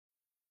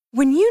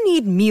When you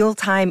need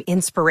mealtime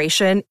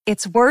inspiration,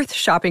 it's worth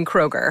shopping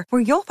Kroger,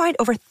 where you'll find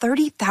over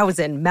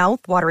 30,000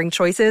 mouth-watering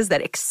choices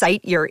that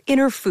excite your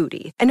inner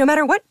foodie. And no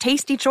matter what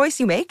tasty choice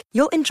you make,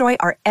 you'll enjoy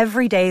our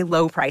everyday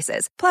low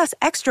prices, plus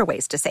extra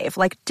ways to save,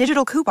 like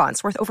digital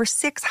coupons worth over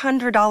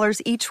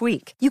 $600 each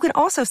week. You can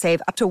also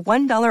save up to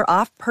 $1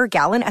 off per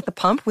gallon at the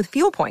pump with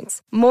fuel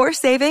points. More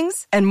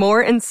savings and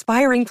more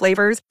inspiring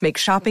flavors make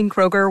shopping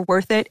Kroger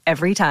worth it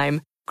every time.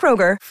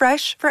 Kroger,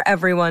 fresh for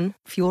everyone.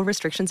 Fuel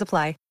restrictions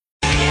apply.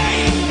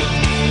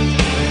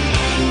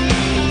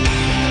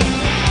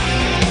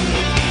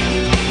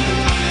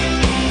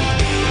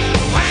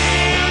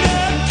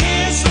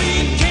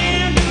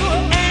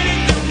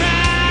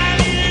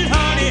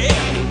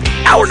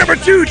 Hour number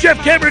 2, Jeff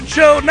Cameron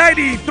Show,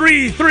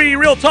 93.3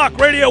 Real Talk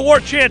Radio,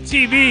 War Chant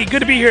TV. Good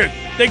to be here.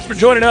 Thanks for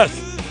joining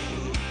us.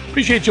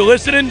 Appreciate you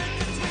listening,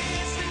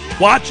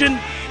 watching,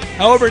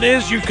 however it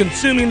is you're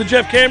consuming the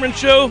Jeff Cameron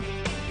Show.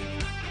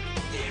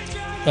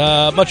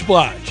 Much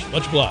obliged.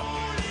 Much obliged.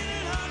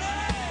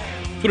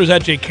 Twitter's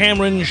at J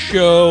Cameron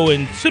Show,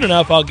 and soon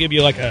enough I'll give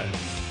you I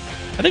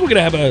think we're going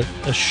to have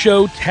a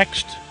show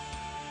text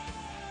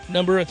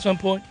number at some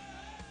point.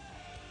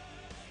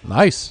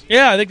 Nice.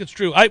 Yeah, I think that's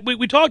true.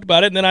 We talked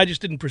about it, and then I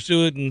just didn't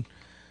pursue it, and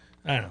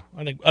I don't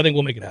know. I think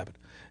we'll make it happen.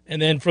 And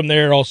then from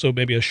there, also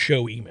maybe a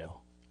show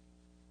email.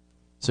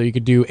 So you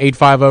could do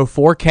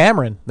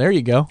 850-4-Cameron. There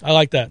you go. I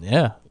like that.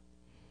 Yeah.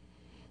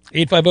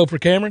 850 for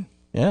Cameron?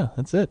 Yeah,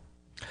 that's it.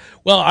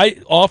 Well, I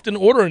often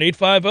order an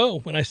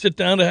 850 when I sit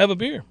down to have a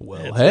beer.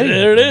 Well, hey,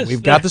 there it is.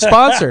 We've got the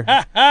sponsor.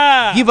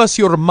 Give us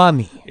your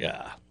money.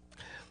 Yeah.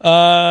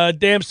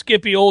 Damn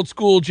Skippy, old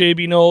school,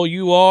 JB Knoll.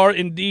 You are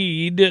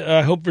indeed.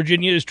 I hope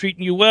Virginia is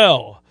treating you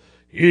well.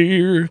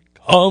 Here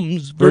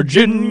comes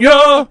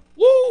Virginia.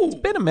 Woo! It's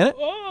been a minute.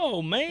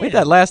 Oh, man. We did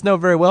that last note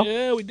very well.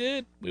 Yeah, we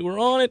did. We were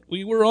on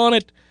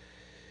it.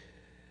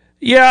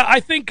 Yeah, I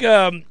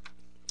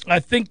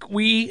think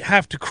we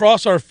have to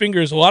cross our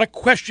fingers. A lot of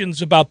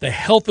questions about the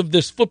health of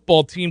this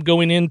football team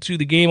going into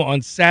the game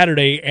on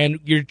Saturday, and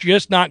you're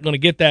just not going to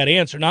get that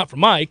answer, not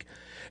from Mike.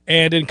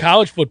 And in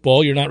college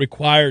football, you're not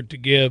required to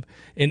give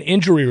an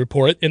injury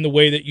report in the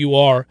way that you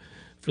are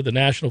for the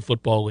National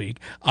Football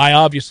League. I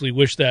obviously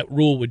wish that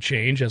rule would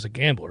change as a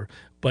gambler,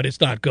 but it's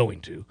not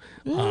going to.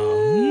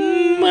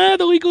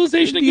 The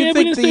legalization of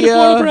gambling in the state of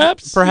Florida,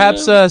 perhaps?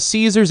 Perhaps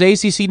Caesars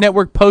ACC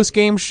Network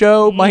postgame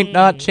show might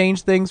not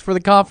change things for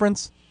the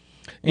conference?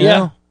 You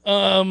know?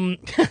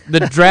 The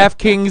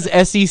DraftKings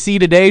SEC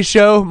Today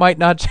show might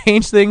not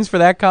change things for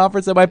that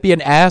conference. That might be an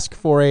ask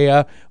for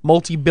a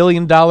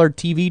multi-billion-dollar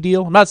TV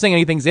deal. I'm not saying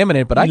anything's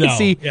imminent, but I can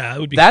see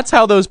that's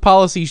how those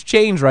policies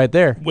change right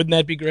there. Wouldn't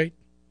that be great?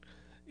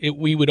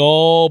 We would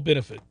all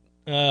benefit.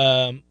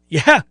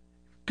 Yeah,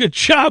 good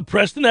job,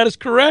 Preston. That is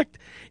correct.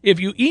 If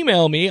you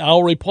email me,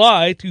 I'll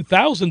reply to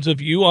thousands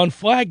of you on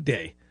Flag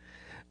Day.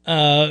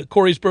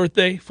 Corey's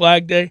birthday,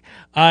 Flag Day.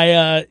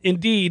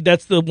 Indeed,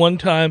 that's the one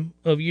time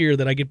of year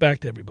that I get back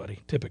to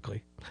everybody,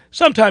 typically.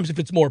 Sometimes if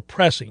it's more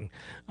pressing.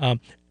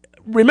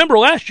 Remember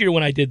last year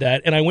when I did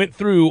that, and I went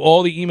through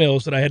all the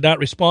emails that I had not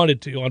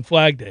responded to on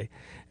Flag Day.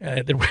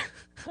 I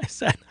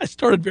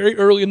started very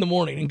early in the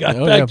morning and got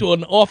back to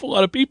an awful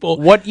lot of people.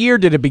 What year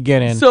did it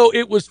begin in? So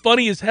it was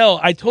funny as hell.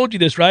 I told you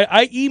this, right?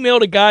 I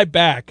emailed a guy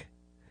back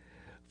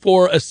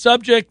for a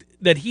subject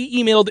that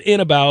he emailed in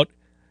about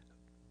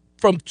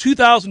from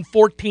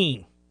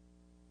 2014.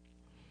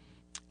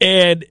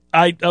 And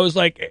I was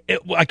like,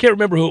 I can't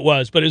remember who it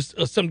was, but it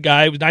was some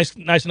guy. It was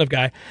nice enough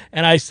guy.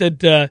 And I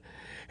said,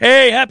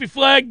 hey, happy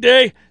Flag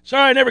Day.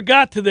 Sorry I never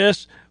got to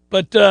this,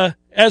 but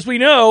as we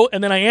know,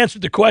 and then I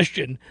answered the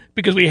question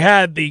because we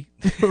had the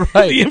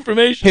the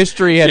information.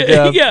 History had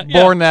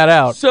borne that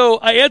out. So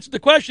I answered the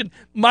question.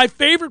 My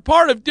favorite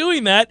part of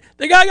doing that,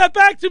 the guy got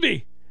back to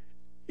me.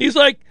 He's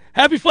like,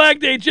 happy Flag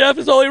Day, Jeff,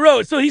 is all he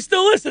wrote. So he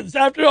still listens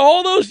after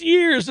all those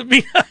years of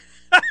me.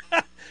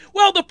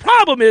 Well, the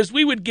problem is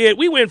we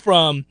went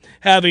from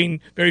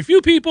having very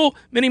few people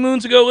many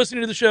moons ago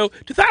listening to the show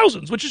to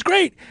thousands, which is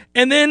great.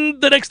 And then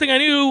the next thing I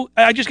knew,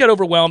 I just got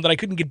overwhelmed that I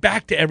couldn't get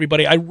back to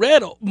everybody. I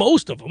read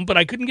most of them, but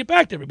I couldn't get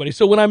back to everybody.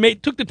 So when I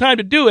took the time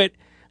to do it,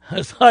 I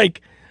was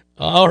like,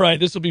 all right,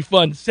 this will be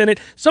fun. Send it.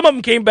 Some of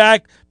them came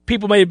back.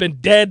 People may have been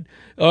dead.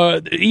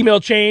 The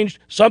email changed.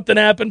 Something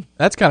happened.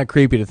 That's kind of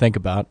creepy to think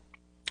about.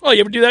 Oh,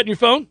 you ever do that in your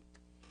phone?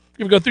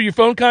 You ever go through your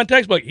phone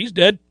contacts? Like, he's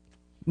dead.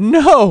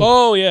 No.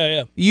 Oh,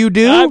 yeah. You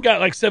do? I've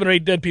got like 7 or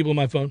 8 dead people on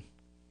my phone.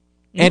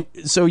 And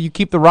so you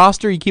keep the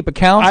roster, you keep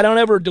accounts? I don't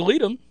ever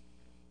delete them.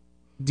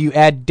 Do you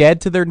add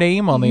dead to their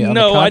name on the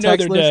No, I know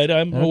they're list? dead.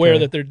 I'm aware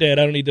that they're dead.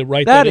 I don't need to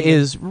write that. That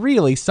is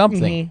really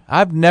something. Mm-hmm.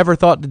 I've never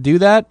thought to do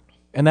that,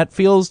 and that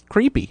feels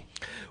creepy.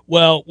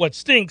 Well, what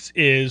stinks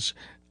is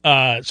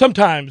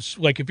sometimes,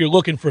 like if you're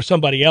looking for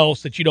somebody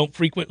else that you don't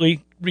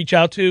frequently reach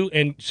out to,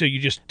 and so you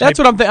just that's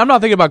what I'm thinking. I'm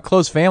not thinking about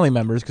close family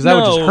members because that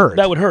would just hurt.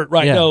 That would hurt,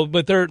 right? Yeah. No,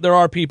 but there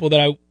are people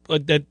that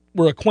that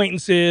were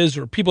acquaintances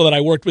or people that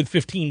I worked with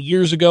 15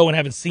 years ago and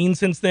haven't seen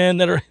since then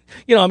that are,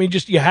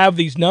 just you have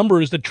these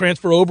numbers that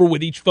transfer over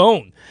with each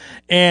phone,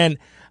 and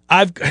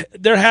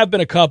there have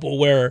been a couple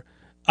where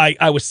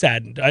I was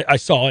saddened. I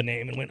saw a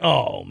name and went,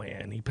 oh,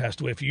 man, he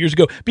passed away a few years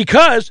ago.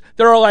 Because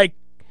there are like,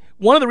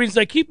 one of the reasons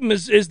I keep them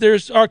is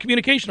there's our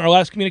communication, our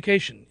last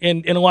communication.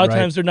 And a lot of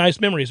times they're nice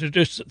memories. There's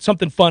just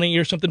something funny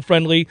or something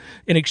friendly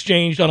and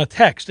exchanged on a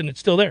text, and it's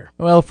still there.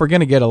 Well, if we're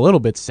going to get a little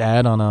bit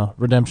sad on a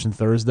Redemption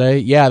Thursday,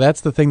 yeah, that's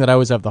the thing that I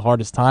always have the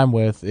hardest time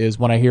with is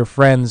when I hear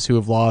friends who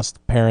have lost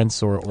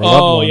parents or loved ones.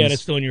 Oh, yeah,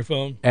 that's still in your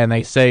phone. And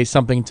they say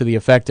something to the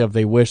effect of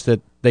they wish that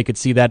they could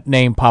see that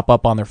name pop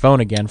up on their phone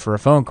again for a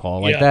phone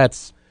call. Like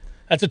that's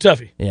a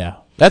toughie. Yeah.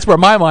 That's where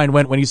my mind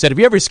went when you said, have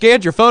you ever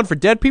scanned your phone for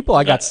dead people?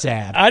 I got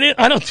sad. I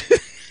don't.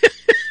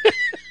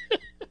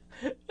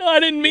 No, I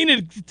didn't mean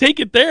to take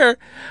it there.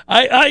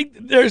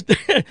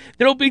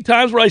 There'll be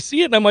times where I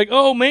see it and I'm like,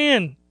 oh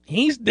man,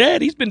 he's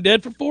dead. He's been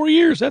dead for 4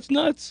 years. That's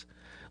nuts.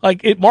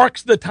 Like it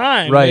marks the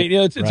time. Right.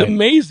 It's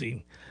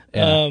amazing.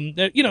 Yeah.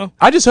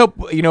 I just hope,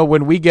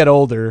 when we get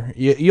older,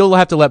 you'll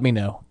have to let me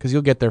know because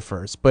you'll get there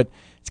first. But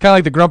it's kind of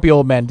like the grumpy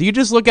old men. Do you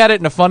just look at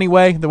it in a funny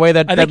way, the way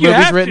that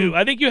movie's written?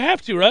 I think you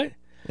have to, right?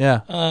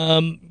 Yeah.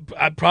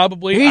 I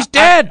probably. He's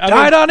dead.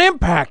 Died on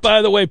impact.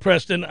 By the way,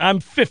 Preston, I'm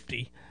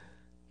 50.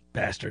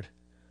 Bastard.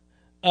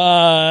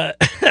 Yeah,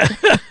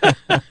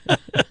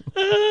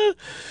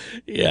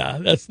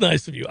 that's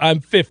nice of you. I'm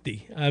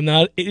 50. I'm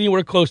not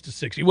anywhere close to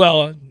 60.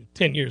 Well,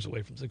 10 years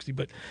away from 60,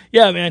 but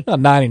yeah, man.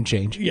 9 and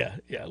change. Yeah.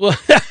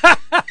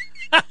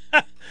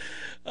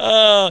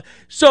 Well,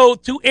 so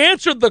to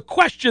answer the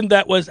question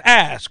that was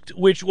asked,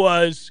 which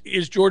was,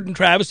 is Jordan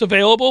Travis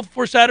available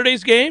for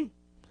Saturday's game?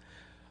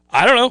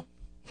 I don't know.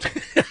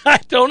 I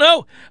don't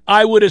know.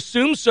 I would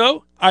assume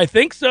so. I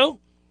think so.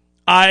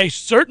 I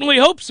certainly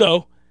hope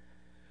so.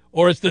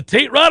 Or it's the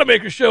Tate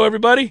Rodemaker show,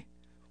 everybody.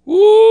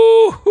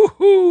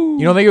 Woo-hoo-hoo.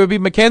 You don't think it would be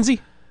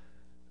McKenzie?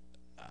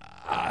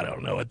 I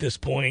don't know at this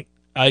point.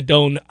 I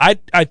don't. I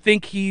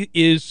think he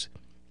is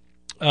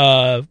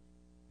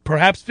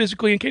perhaps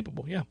physically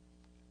incapable, yeah.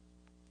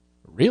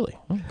 Really?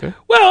 Okay.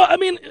 Well, I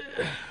mean,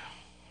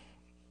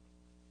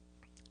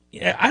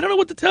 yeah, I don't know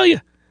what to tell you.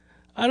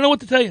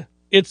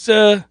 It's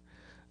a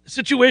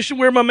situation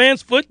where my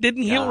man's foot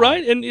didn't heal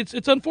right, and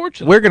it's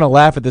unfortunate. We're going to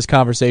laugh at this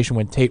conversation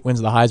when Tate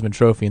wins the Heisman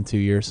Trophy in 2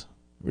 years.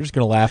 We're just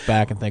going to laugh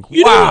back and think,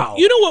 wow.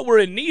 You know what we're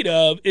in need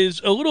of is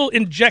a little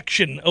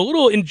injection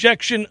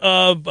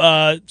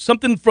of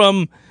something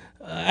from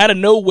out of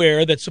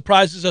nowhere that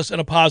surprises us in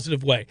a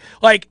positive way.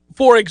 Like,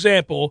 for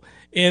example,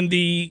 in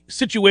the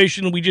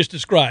situation we just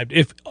described,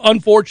 if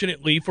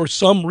unfortunately for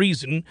some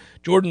reason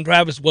Jordan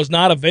Travis was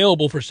not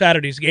available for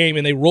Saturday's game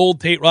and they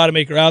rolled Tate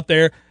Rodemaker out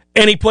there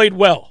and he played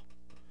well.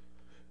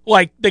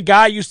 Like the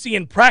guy you see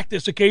in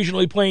practice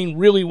occasionally playing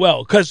really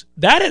well, because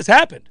that has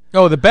happened.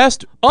 Oh, the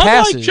best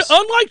passes.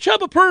 Unlike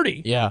Chubba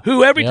Purdy,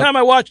 who every time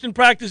I watched in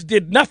practice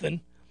did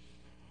nothing,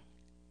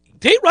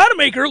 Tate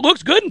Rodemaker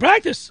looks good in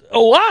practice a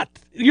lot.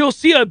 You'll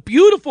see a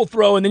beautiful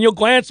throw, and then you'll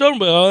glance over and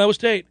go, oh, that was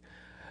Tate.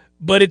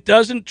 But it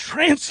doesn't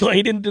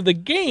translate into the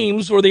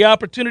games or the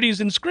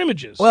opportunities in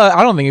scrimmages. Well,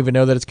 I don't even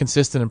know that it's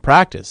consistent in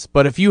practice.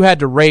 But if you had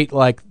to rate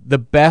like the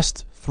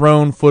best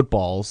thrown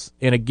footballs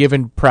in a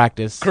given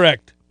practice.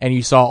 Correct. And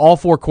you saw all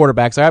four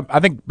quarterbacks, I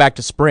think back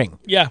to spring.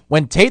 Yeah.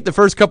 When Tate the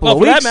first couple of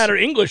weeks. For that matter,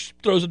 English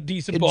throws a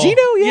decent ball.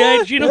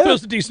 Gino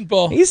throws a decent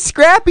ball. He's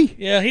scrappy.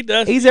 Yeah, he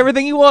does. He's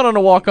everything you want on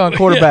a walk-on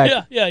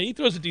quarterback. Yeah, he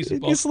throws a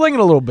decent ball. He's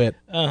slinging a little bit.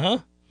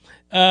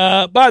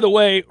 By the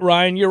way,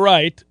 Ryan, you're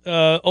right.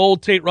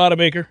 Old Tate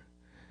Rodemaker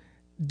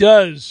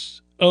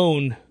does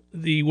own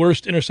the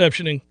worst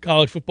interception in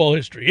college football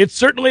history. It's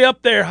certainly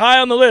up there, high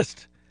on the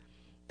list.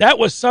 That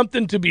was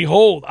something to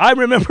behold. I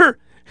remember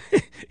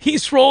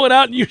he's rolling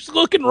out, and you're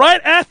looking right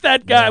at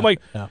that guy. I'm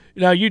like,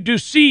 now you do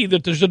see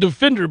that there's a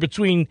defender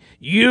between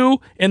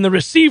you and the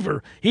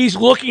receiver. He's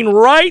looking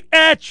right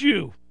at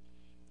you.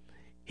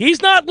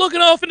 He's not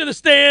looking off into the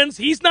stands.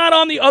 He's not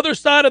on the other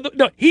side of the –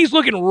 no, he's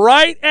looking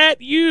right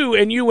at you,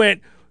 and you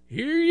went,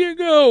 here you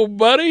go,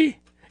 buddy.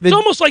 It's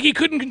almost like he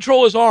couldn't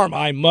control his arm.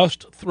 I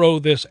must throw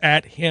this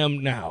at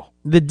him now.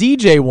 The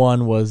DJ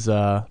one was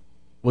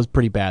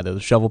pretty bad, though, the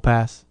shovel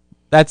pass.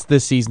 That's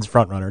this season's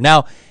front runner.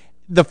 Now,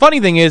 the funny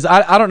thing is,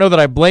 I don't know that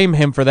I blame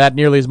him for that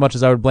nearly as much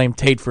as I would blame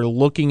Tate for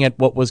looking at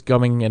what was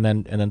coming and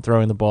then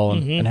throwing the ball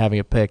and having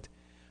it picked.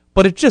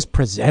 But it just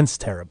presents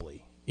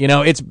terribly. You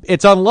know,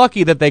 it's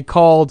unlucky that they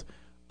called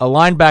a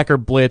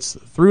linebacker blitz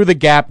through the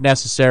gap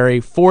necessary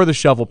for the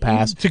shovel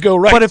pass to go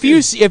right. But if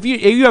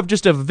you have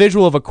just a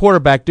visual of a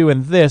quarterback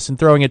doing this and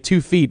throwing it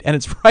 2 feet, and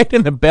it's right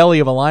in the belly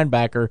of a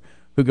linebacker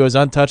who goes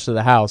untouched to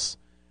the house,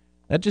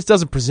 that just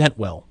doesn't present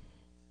well.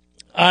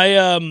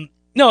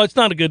 No, it's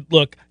not a good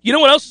look. You know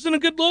what else isn't a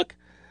good look?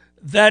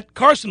 That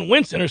Carson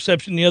Wentz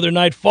interception the other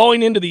night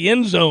falling into the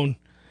end zone.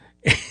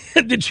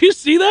 Did you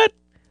see that?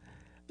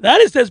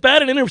 That is as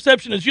bad an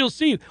interception as you'll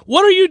see.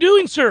 What are you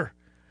doing, sir?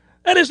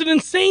 That is an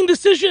insane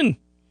decision.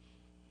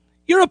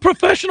 You're a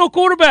professional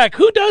quarterback.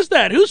 Who does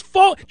that? Whose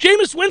fault?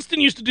 Jameis Winston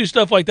used to do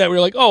stuff like that. We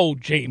were like, oh,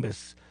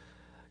 Jameis,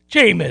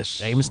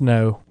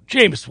 no.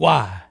 Jameis,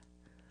 why?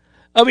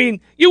 I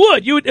mean, you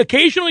would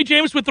occasionally,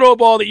 Jameis would throw a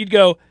ball that you'd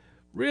go,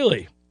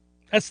 really?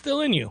 That's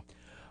still in you.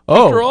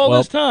 after all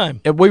this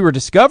time. We were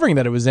discovering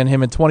that it was in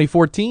him in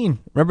 2014.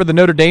 Remember the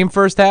Notre Dame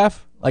first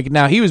half?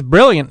 Now he was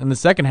brilliant in the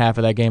second half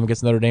of that game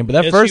against Notre Dame, but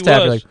that first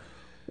half, you're like,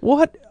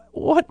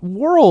 what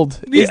world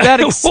is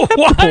that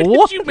acceptable? Why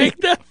did you make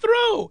that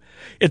throw?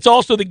 It's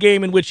also the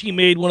game in which he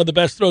made one of the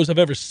best throws I've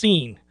ever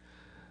seen.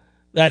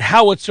 That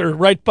howitzer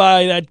right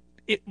by that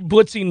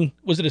blitzing,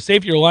 was it a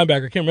safety or a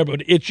linebacker? I can't remember,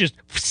 but it's just...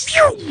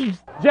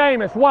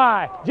 Jameis,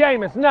 why?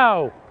 Jameis,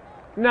 no.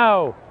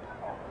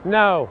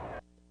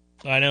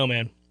 I know,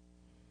 man.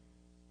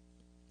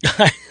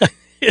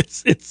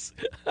 It's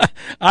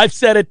I've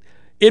said it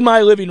in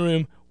my living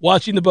room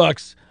watching the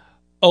Bucs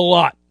a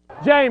lot.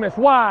 Jameis,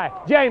 why?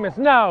 Jameis,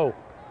 no.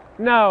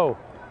 No,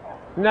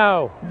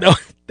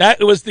 that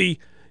was the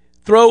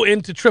throw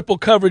into triple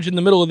coverage in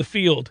the middle of the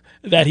field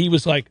that he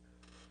was like,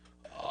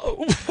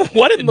 oh,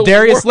 what in the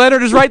Darius world?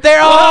 Leonard is right there.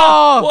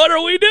 Oh! What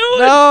are we doing?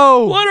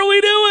 No. What are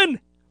we doing?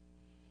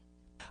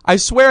 I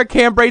swear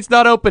Cam Brate's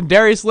not open.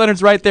 Darius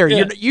Leonard's right there.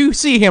 Yeah. You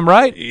see him,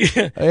 right?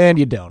 Yeah. And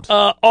you don't.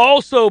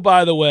 Also,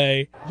 by the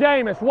way,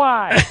 Jameis,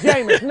 why?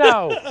 Jameis,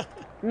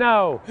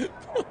 no.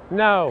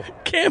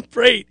 Cam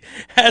Brate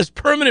has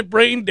permanent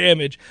brain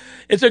damage.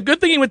 It's a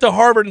good thing he went to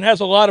Harvard and has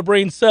a lot of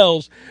brain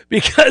cells,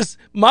 because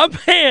my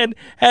man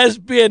has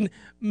been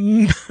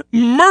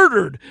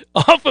murdered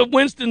off of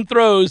Winston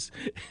throws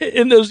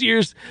in those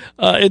years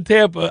in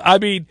Tampa. I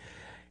mean,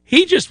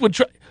 he just would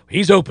try.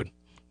 He's open.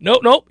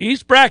 Nope,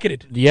 he's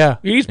bracketed. Yeah.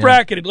 He's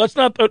bracketed. Let's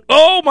not.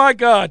 Oh, my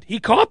God. He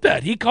caught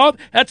that.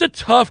 That's a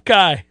tough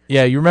guy.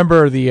 Yeah, you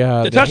remember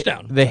the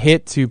touchdown. The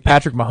hit to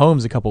Patrick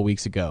Mahomes a couple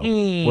weeks ago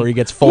where he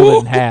gets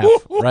folded in half,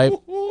 right?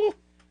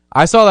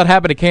 I saw that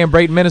happen to Cam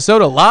Brate in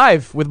Minnesota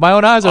live with my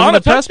own eyes. I was in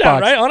the press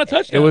box. Right? On a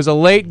touchdown. It was a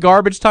late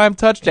garbage time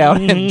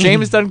touchdown, and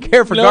Jameis doesn't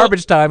care for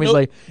garbage time. He's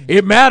like,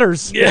 it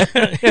matters. Yeah.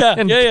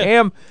 And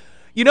Cam...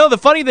 You know, the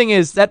funny thing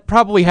is that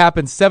probably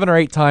happened 7 or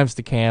 8 times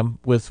to Cam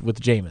with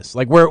Jameis,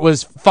 like where it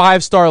was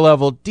 5-star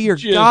level. Dear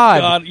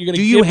God, do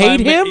you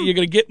hate him? You're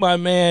going to get my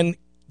man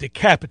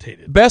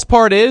decapitated. Best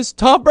part is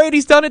Tom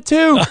Brady's done it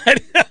too.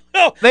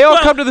 They all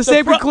come to the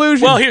same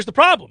conclusion. Well, here's the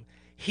problem.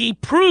 He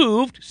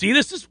proved. See,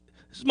 this is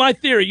my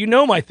theory. You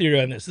know my theory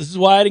on this. This is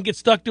why I didn't get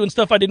stuck doing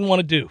stuff I didn't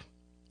want to do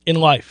in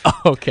life.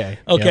 Okay.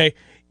 Yep.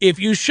 If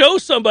you show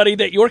somebody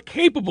that you're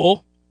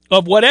capable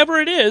of whatever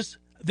it is,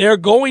 they're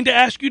going to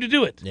ask you to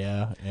do it.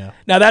 Yeah.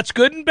 Now, that's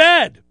good and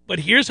bad, but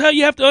here's how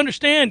you have to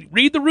understand.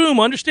 Read the room.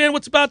 Understand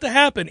what's about to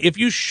happen. If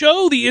you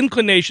show the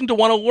inclination to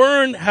want to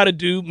learn how to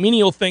do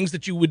menial things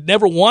that you would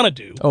never want to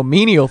do. Oh,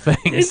 menial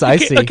things, I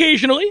see.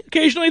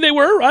 Occasionally they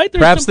were, right?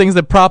 Perhaps things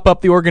that prop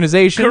up the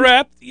organization.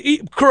 Corrupt.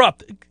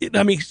 Correct.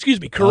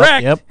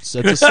 Yep, that's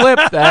a slip.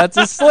 That's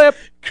a slip.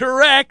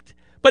 Correct,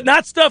 but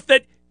not stuff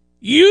that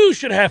you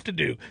should have to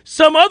do.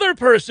 Some other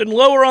person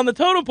lower on the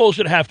totem pole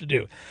should have to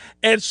do.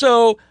 And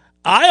so...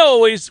 I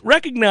always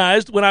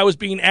recognized when I was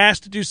being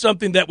asked to do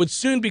something that would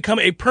soon become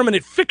a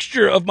permanent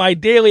fixture of my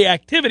daily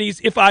activities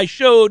if I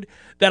showed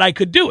that I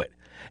could do it.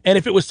 And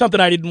if it was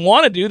something I didn't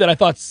want to do that I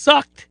thought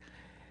sucked,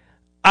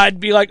 I'd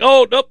be like,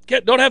 oh, nope,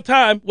 don't have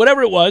time,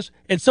 whatever it was.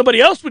 And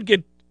somebody else would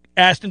get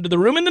asked into the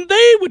room, and then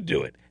they would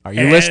do it. Are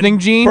you listening,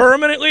 Gene?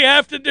 Permanently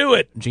have to do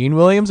it. Gene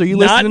Williams, are you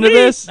listening to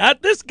this?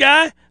 Not this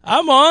guy.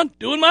 I'm on,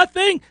 doing my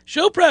thing,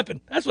 show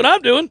prepping. That's what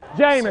I'm doing.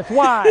 Jameis,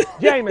 why?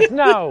 Jameis,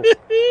 no.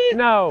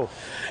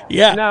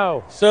 Yeah.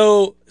 No.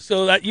 So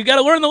that you got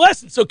to learn the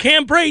lesson. So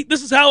Cam Brate,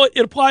 this is how it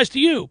applies to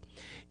you.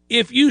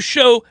 If you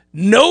show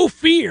no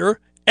fear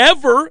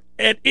ever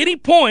at any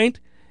point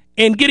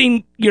in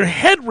getting your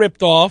head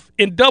ripped off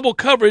in double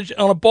coverage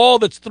on a ball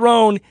that's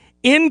thrown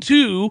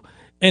into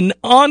an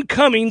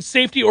oncoming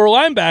safety or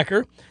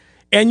linebacker,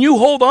 and you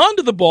hold on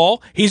to the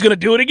ball, he's going to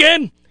do it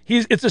again.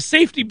 It's a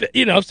safety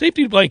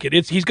blanket.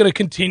 He's going to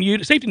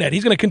continue safety net.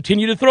 He's going to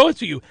continue to throw it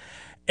to you,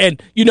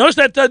 and you notice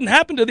that doesn't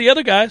happen to the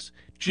other guys.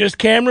 Just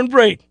Cameron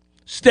Brate,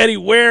 steady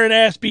wearing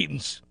ass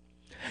beatings.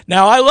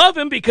 Now I love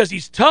him because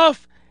he's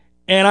tough,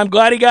 and I'm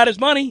glad he got his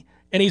money,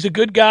 and he's a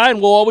good guy, and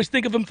we'll always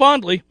think of him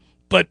fondly.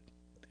 But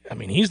I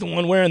mean, he's the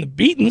one wearing the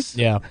beatings.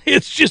 Yeah,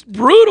 it's just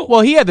brutal.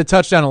 Well, he had the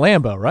touchdown at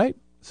Lambeau, right?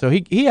 So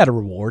he had a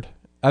reward.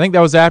 I think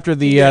that was after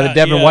the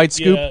Devin White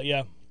scoop.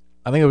 Yeah.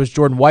 I think it was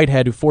Jordan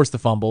Whitehead who forced the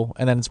fumble,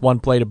 and then it's one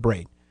play to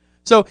Brate.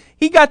 So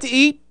he got to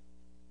eat,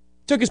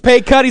 took his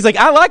pay cut. He's like,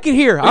 I like it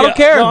here. I don't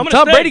care. No,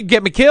 Tom Brady can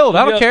get me killed.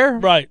 I don't care.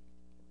 Right.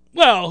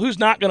 Well, who's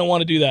not going to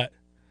want to do that?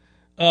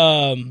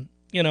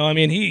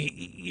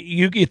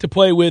 You get to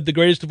play with the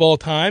greatest of all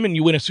time, and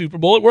you win a Super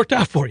Bowl. It worked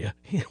out for you.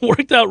 It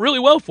worked out really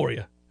well for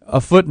you. A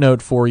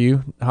footnote for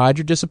you. Hide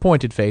your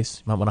disappointed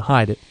face. You might want to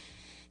hide it.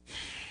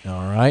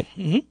 All right.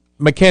 Mm-hmm.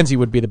 Mackenzie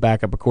would be the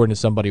backup according to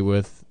somebody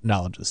with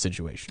knowledge of the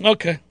situation.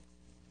 Okay.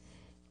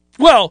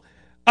 Well,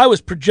 I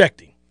was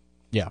projecting.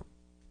 Yeah.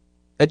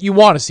 That you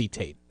want to see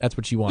Tate. That's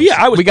what you want to see.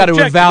 I was We got to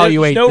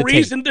evaluate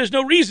Tate. There's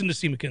no reason to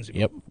see Mackenzie.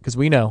 Yep, because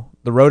we know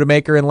the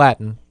Rodemaker in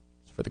Latin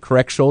is for the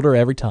correct shoulder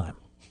every time.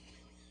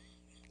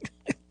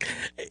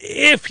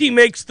 If he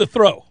makes the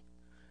throw.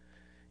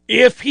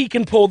 If he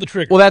can pull the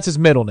trigger. Well, that's his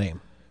middle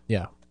name.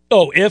 Yeah.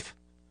 Oh, if?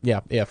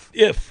 Yeah, if.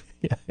 If.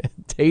 Yeah.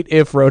 State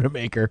if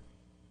Rodemaker.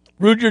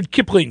 Rudyard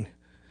Kipling.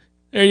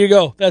 There you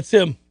go. That's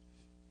him.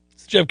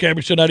 It's Jeff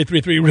Cameron Show,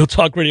 93.3 Real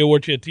Talk Radio, War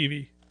Chant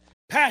TV.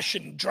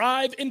 Passion,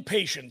 drive, and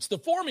patience. The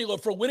formula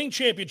for winning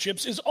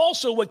championships is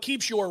also what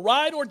keeps your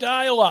ride or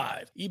die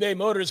alive. eBay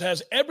Motors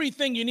has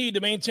everything you need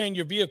to maintain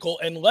your vehicle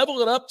and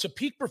level it up to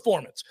peak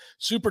performance.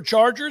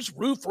 Superchargers,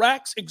 roof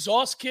racks,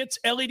 exhaust kits,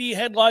 LED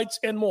headlights,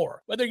 and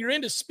more. Whether you're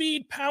into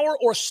speed, power,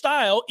 or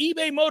style,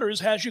 eBay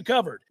Motors has you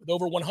covered. With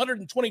over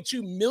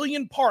 122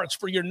 million parts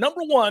for your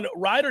number one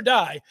ride or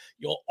die,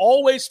 you'll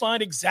always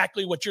find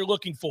exactly what you're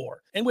looking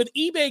for. And with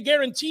eBay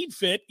Guaranteed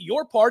Fit,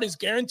 your part is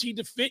guaranteed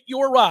to fit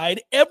your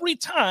ride every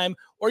time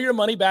or your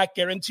money back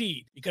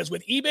guaranteed. Because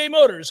with eBay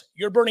Motors,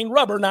 you're burning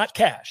rubber, not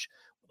cash.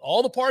 With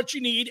all the parts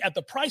you need at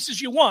the prices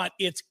you want,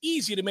 it's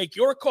easy to make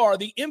your car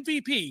the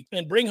MVP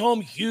and bring home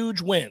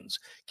huge wins.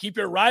 Keep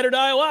your ride or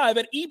die alive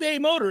at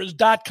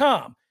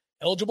ebaymotors.com.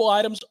 Eligible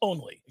items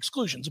only.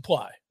 Exclusions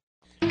apply.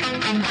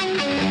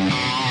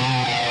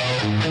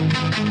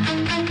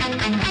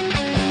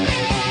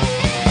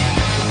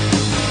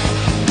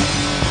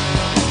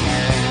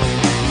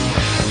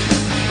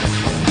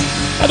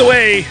 By the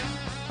way,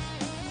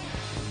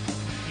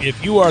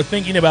 if you are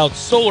thinking about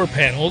solar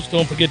panels,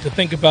 don't forget to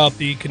think about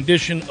the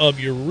condition of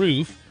your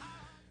roof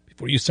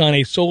before you sign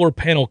a solar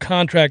panel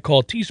contract.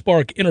 Call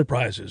T-Spark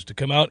Enterprises to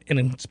come out and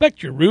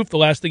inspect your roof. The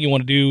last thing you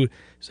want to do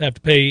is have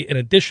to pay an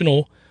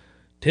additional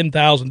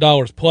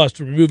 $10,000 plus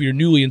to remove your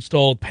newly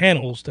installed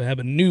panels to have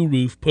a new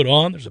roof put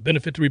on. There's a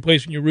benefit to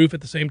replacing your roof at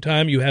the same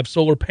time you have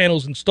solar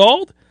panels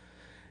installed,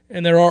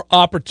 and there are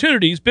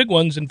opportunities, big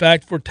ones, in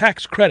fact, for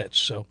tax credits.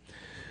 So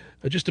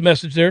just a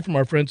message there from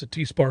our friends at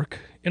T-Spark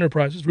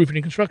Enterprises, Roofing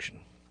and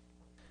Construction.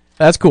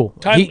 That's cool.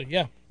 Timely,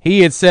 yeah.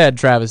 He had said,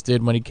 Travis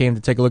did, when he came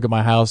to take a look at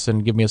my house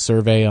and give me a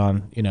survey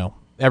on,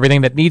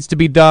 everything that needs to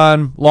be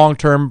done,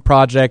 long-term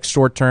projects,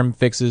 short-term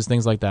fixes,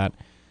 things like that,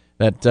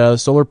 that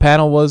solar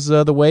panel was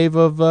the wave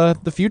of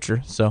the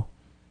future. So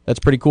that's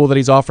pretty cool that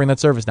he's offering that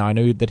service now. I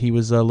knew that he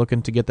was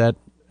looking to get that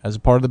as a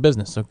part of the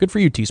business. So good for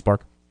you,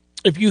 T-Spark.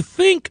 If you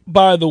think,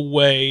 by the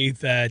way,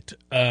 that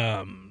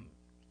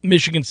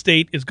Michigan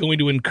State is going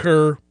to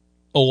incur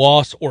a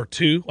loss or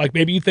two, like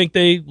maybe you think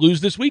they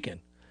lose this weekend.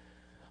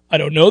 I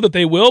don't know that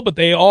they will, but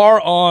they are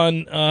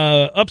on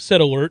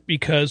upset alert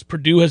because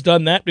Purdue has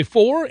done that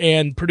before,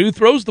 and Purdue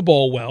throws the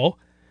ball well.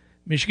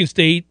 Michigan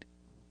State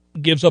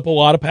gives up a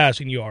lot of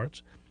passing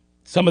yards.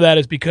 Some of that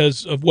is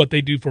because of what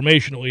they do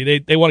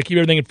formationally. They want to keep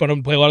everything in front of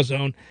them, play a lot of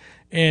zone,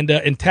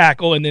 and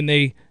tackle, and then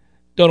they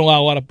don't allow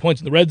a lot of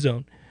points in the red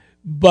zone.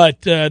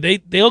 But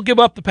they'll give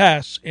up the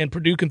pass, and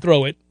Purdue can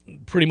throw it.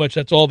 Pretty much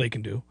that's all they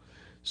can do.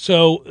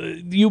 So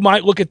you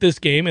might look at this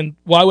game, and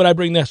why would I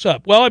bring this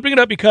up? Well, I bring it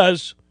up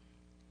because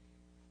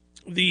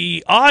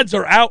the odds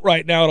are out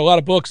right now in a lot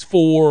of books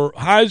for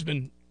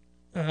Heisman,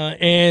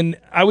 and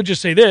I would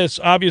just say this.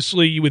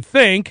 Obviously, you would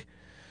think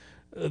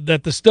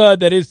that the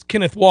stud that is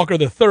Kenneth Walker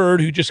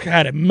III, who just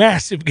had a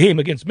massive game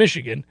against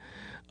Michigan,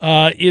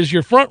 is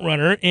your front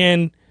runner.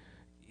 And,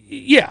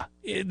 yeah,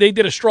 they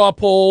did a straw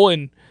poll,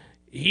 and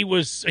he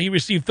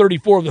received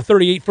 34 of the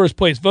 38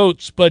 first-place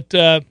votes, but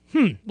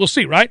we'll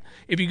see, right?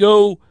 If you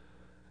go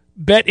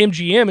bet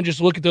MGM and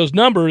just look at those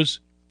numbers,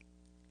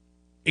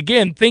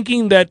 again,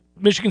 thinking that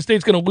Michigan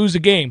State's going to lose a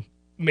game,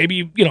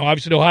 maybe,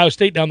 obviously Ohio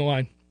State down the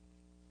line,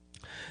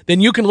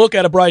 then you can look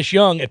at a Bryce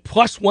Young at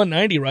plus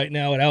 190 right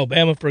now at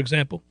Alabama, for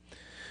example.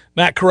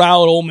 Matt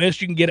Corral at Ole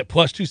Miss, you can get at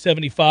plus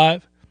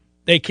 275.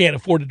 They can't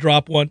afford to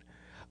drop one.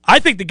 I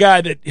think the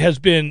guy that has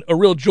been a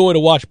real joy to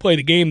watch play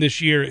the game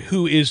this year,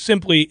 who is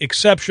simply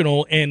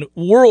exceptional and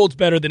worlds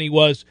better than he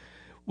was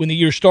when the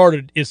year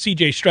started, is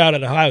C.J. Stroud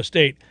at Ohio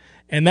State.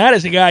 And that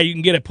is a guy you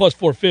can get at plus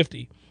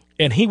 450,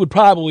 and he would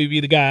probably be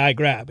the guy I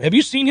grab. Have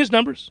you seen his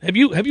numbers? Have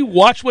you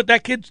watched what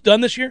that kid's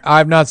done this year?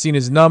 I've not seen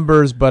his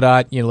numbers,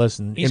 but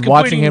listen, in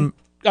watching him,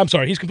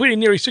 he's completing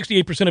nearly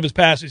 68% of his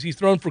passes. He's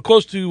thrown for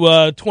close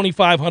to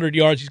 2,500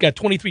 yards. He's got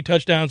 23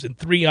 touchdowns and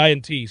 3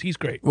 INTs. He's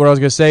great. What I was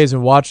going to say is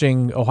in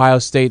watching Ohio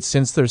State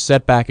since their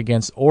setback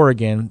against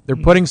Oregon, they're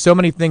putting so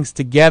many things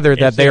together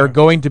that they are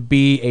going to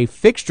be a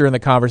fixture in the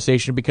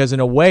conversation because in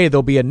a way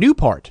they'll be a new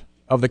part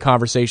of the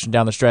conversation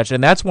down the stretch.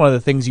 And that's one of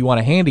the things you want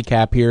to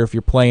handicap here if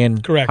you're playing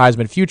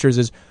Heisman Futures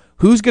is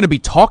who's going to be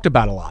talked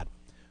about a lot.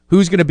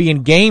 Who's going to be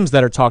in games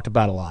that are talked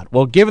about a lot?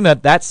 Well, given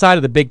that side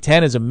of the Big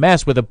Ten is a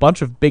mess with a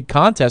bunch of big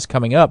contests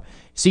coming up,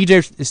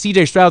 C.J.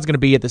 Stroud's going to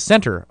be at the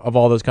center of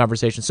all those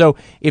conversations. So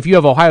if you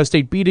have Ohio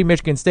State beating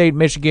Michigan State,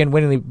 Michigan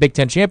winning the Big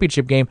Ten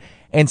championship game,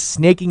 and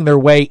snaking their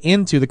way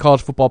into the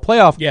college football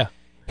playoff,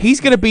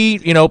 he's going to be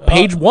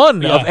page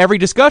one of every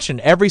discussion,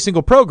 every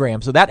single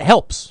program. So that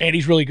helps. And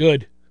he's really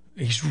good.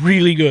 He's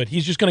really good.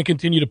 He's just going to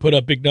continue to put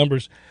up big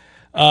numbers.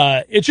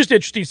 It's just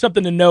interesting,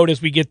 something to note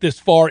as we get this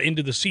far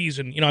into the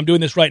season. I'm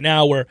doing this right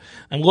now where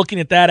I'm looking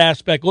at that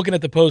aspect, looking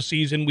at the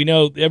postseason. We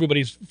know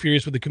everybody's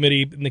furious with the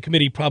committee, and the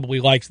committee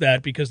probably likes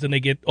that because then they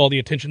get all the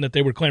attention that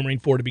they were clamoring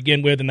for to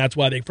begin with, and that's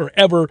why they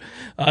forever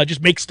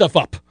just make stuff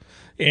up.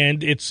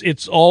 And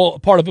it's all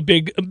part of a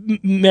big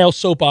male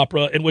soap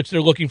opera in which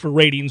they're looking for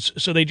ratings,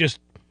 so they just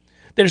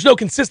there's no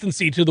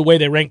consistency to the way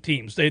they rank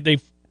teams. They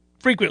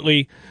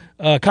frequently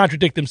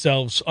contradict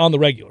themselves on the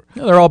regular.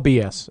 No, they're all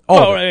BS.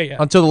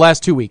 Until the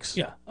last 2 weeks.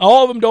 Yeah,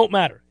 all of them don't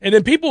matter. And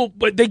then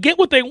but they get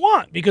what they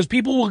want because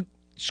people will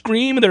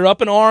scream and they're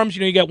up in arms.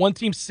 You got one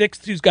team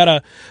sixth who's got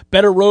a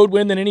better road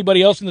win than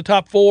anybody else in the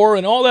top four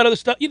and all that other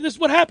stuff. This is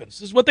what happens.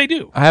 This is what they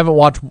do. I haven't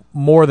watched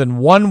more than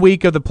 1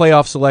 week of the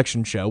playoff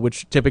selection show,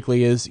 which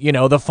typically is,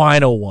 the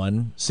final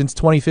one, since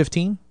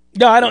 2015.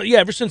 No, I don't. Yeah,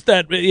 ever since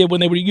that, when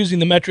they were using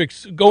the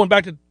metrics going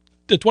back to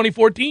the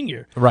 2014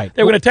 year. Right.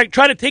 They were going to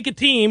try to take a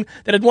team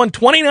that had won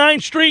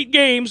 29 straight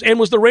games and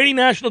was the reigning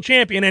national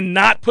champion and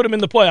not put them in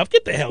the playoff.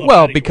 Get the hell out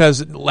of here.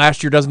 Because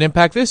last year doesn't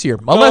impact this year.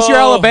 Unless you're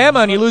Alabama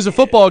and you lose a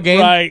football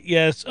game. Right,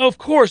 yes. Of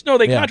course. No,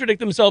 they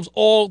contradict themselves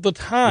all the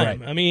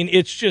time. Right. I mean,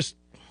 it's just...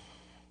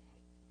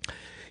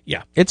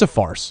 Yeah. It's a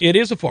farce. It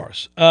is a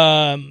farce.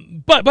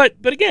 But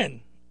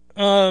again,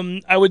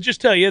 I would just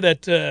tell you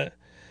that...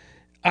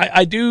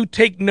 I do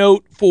take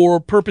note for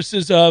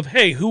purposes of,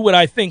 hey, who would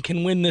I think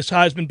can win this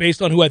Heisman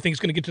based on who I think is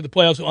going to get to the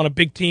playoffs on a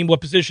big team,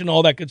 what position,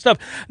 all that good stuff.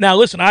 Now,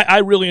 listen, I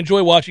really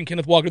enjoy watching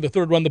Kenneth Walker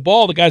III run the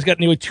ball. The guy's got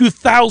nearly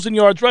 2,000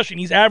 yards rushing.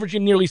 He's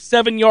averaging nearly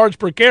 7 yards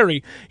per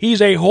carry.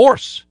 He's a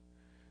horse.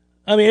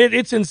 I mean,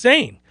 it's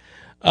insane.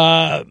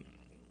 And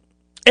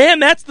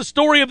that's the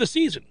story of the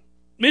season.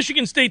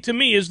 Michigan State, to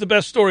me, is the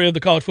best story of the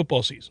college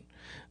football season.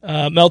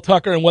 Mel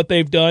Tucker and what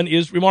they've done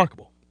is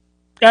remarkable.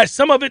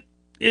 Some of it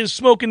is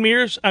smoke and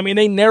mirrors. I mean,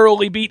 they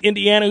narrowly beat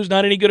Indiana, who's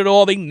not any good at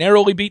all. They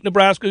narrowly beat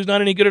Nebraska, who's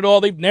not any good at all.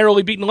 They've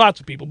narrowly beaten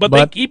lots of people, but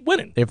they keep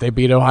winning. If they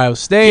beat Ohio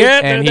State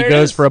and he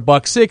goes for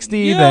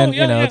 $160, then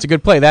it's a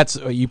good play. That's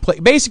you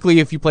play. Basically,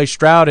 if you play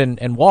Stroud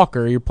and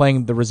Walker, you're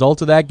playing the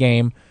result of that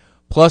game.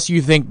 Plus,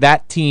 you think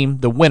that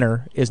team, the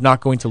winner, is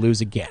not going to lose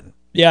again.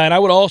 Yeah, and I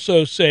would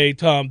also say,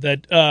 Tom,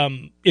 that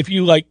if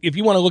you want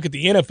to look at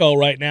the NFL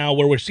right now,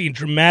 where we're seeing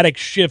dramatic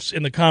shifts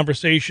in the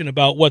conversation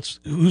about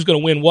who's going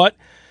to win what.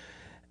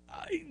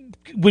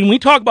 When we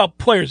talk about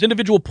players,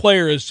 individual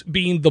players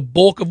being the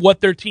bulk of what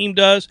their team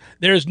does,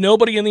 there is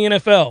nobody in the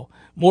NFL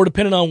more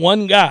dependent on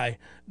one guy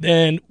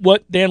than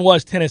what Dan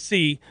was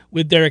Tennessee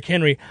with Derrick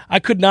Henry. I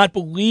could not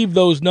believe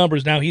those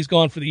numbers. Now, he's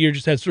gone for the year,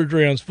 just had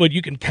surgery on his foot.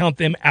 You can count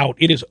them out.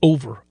 It is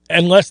over.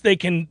 Unless they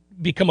can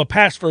become a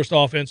pass-first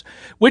offense,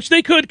 which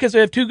they could because they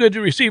have two good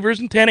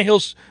receivers, and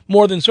Tannehill's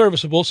more than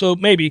serviceable, so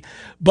maybe.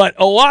 But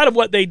a lot of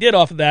what they did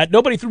off of that,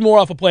 nobody threw more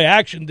off of play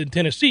action than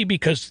Tennessee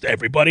because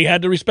everybody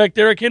had to respect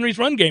Derrick Henry's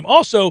run game.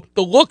 Also,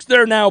 the looks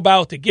they're now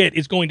about to get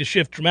is going to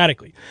shift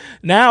dramatically.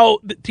 Now,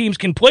 the teams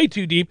can play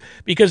too deep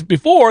because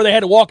before they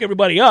had to walk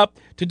everybody up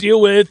to deal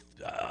with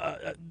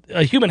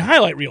a human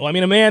highlight reel. I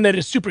mean, a man that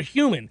is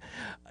superhuman.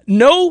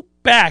 No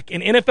back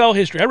in NFL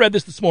history, I read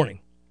this morning,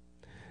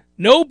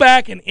 no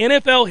back in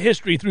NFL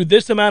history through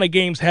this amount of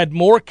games had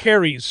more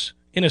carries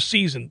in a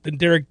season than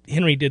Derrick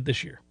Henry did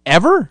this year.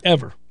 Ever?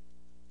 Ever.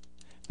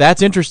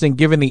 That's interesting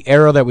given the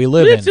era that we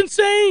live in. It's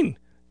insane.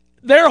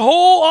 Their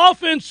whole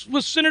offense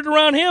was centered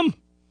around him.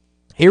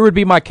 Here would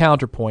be my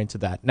counterpoint to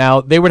that. Now,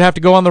 they would have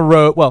to go on the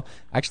road. Well,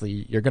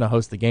 actually, you're going to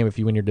host the game if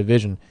you win your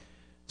division.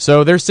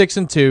 So they're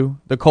 6-2.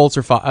 The Colts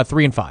are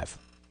 3-5.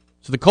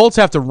 So the Colts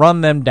have to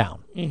run them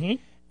down.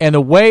 Mm-hmm. And the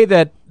way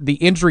that the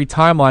injury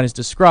timeline is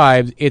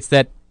described, it's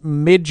that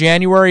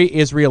mid-January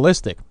is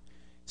realistic.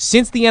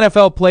 Since the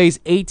NFL plays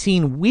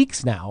 18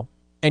 weeks now,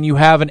 and you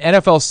have an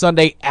NFL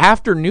Sunday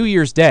after New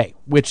Year's Day,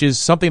 which is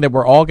something that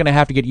we're all going to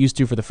have to get used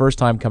to for the first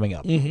time coming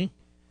up,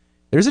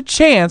 there's a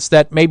chance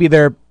that maybe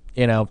they're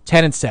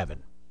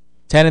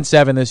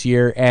 10-7 this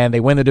year, and they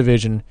win the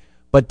division,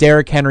 but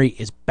Derrick Henry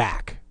is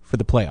back for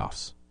the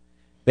playoffs.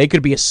 They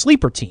could be a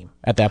sleeper team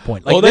at that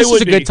point. This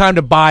is a good time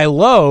to buy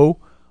low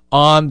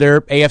on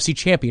their AFC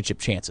Championship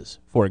chances,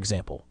 for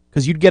example.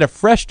 Because you'd get a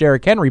fresh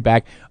Derrick Henry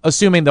back,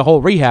 assuming the whole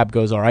rehab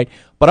goes all right.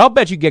 But I'll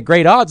bet you get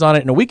great odds on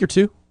it in a week or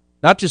two.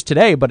 Not just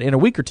today, but in a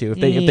week or two if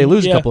they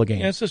lose a couple of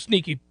games. Yeah, that's a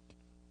sneaky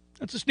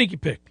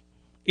pick.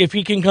 If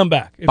he can come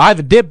back. Buy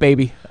the dip,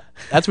 baby.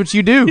 That's what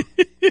you do.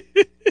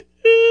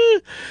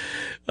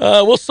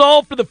 We'll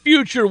solve for the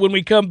future when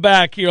we come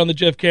back here on the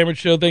Jeff Cameron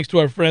Show. Thanks to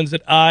our friends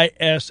at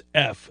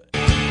ISF.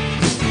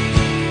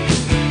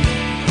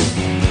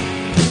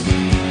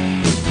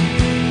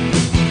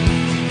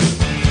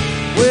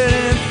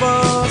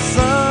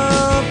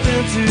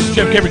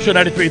 Jeff Cameron Show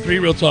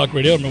 93.3 Real Talk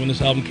Radio. I remember when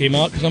this album came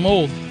out because I'm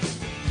old.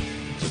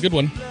 It's a good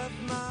one.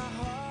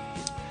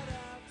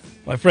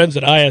 My friends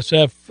at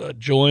ISF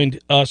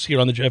joined us here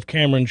on the Jeff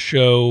Cameron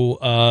Show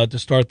to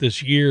start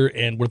this year,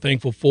 and we're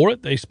thankful for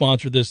it. They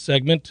sponsored this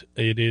segment.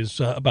 It is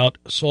about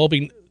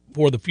solving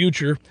for the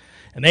future,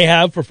 and they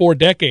have for 4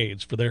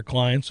 decades for their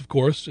clients, of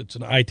course. It's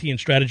an IT and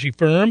strategy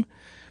firm.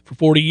 For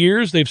 40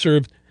 years, they've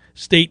served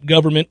state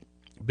government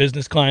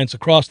business clients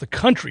across the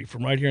country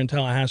from right here in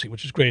Tallahassee,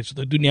 which is great. So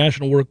they do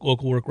national work,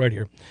 local work right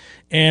here.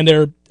 And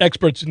they're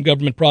experts in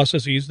government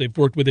processes. They've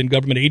worked within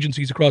government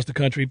agencies across the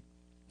country.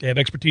 They have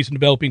expertise in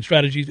developing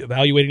strategies,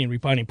 evaluating and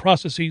refining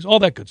processes, all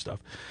that good stuff,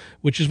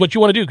 which is what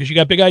you want to do because you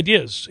got big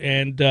ideas.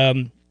 And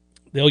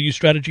They'll use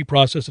strategy,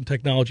 process, and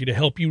technology to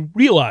help you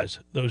realize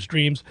those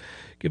dreams.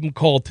 Give them a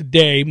call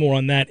today. More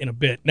on that in a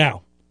bit.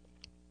 Now,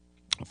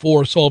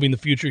 for Solving the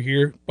Future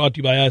here, brought to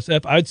you by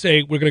ISF, I'd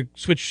say we're going to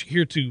switch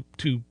here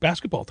to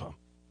basketball, Tom.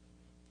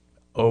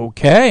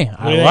 Okay,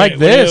 I like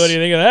this. What do you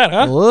think of that,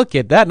 huh? Look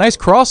at that. Nice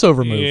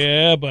crossover move.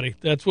 Yeah, buddy.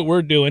 That's what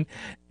we're doing.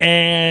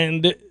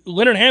 And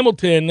Leonard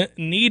Hamilton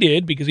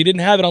needed, because he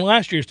didn't have it on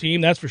last year's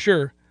team, that's for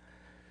sure,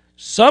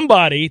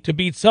 somebody to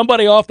beat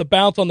somebody off the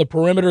bounce on the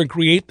perimeter and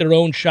create their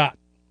own shot.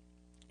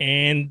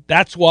 And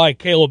that's why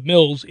Caleb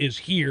Mills is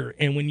here.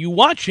 And when you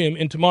watch him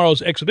in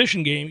tomorrow's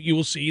exhibition game, you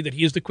will see that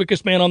he is the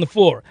quickest man on the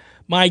floor.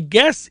 My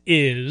guess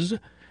is,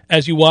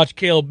 as you watch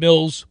Caleb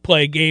Mills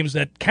play games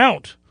that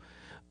count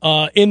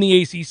in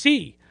the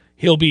ACC,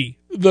 he'll be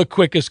the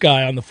quickest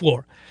guy on the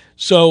floor.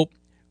 So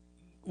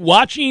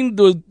watching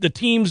the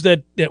teams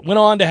that went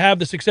on to have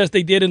the success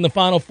they did in the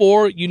Final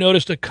Four, you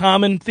noticed a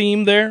common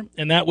theme there,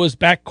 and that was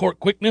backcourt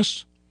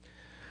quickness.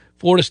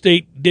 Florida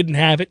State didn't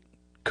have it.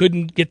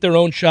 Couldn't get their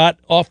own shot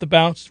off the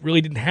bounce,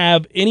 really didn't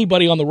have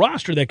anybody on the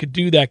roster that could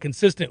do that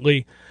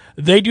consistently.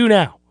 They do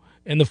now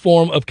in the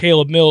form of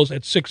Caleb Mills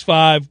at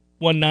 6'5",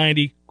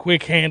 190,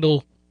 quick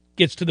handle,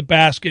 gets to the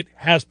basket,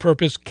 has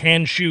purpose,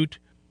 can shoot,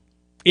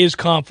 is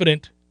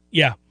confident.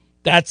 Yeah,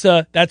 that's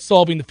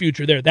solving the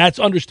future there. That's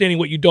understanding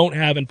what you don't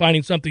have and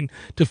finding something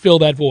to fill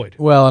that void.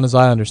 Well, and as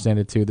I understand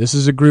it, too, this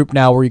is a group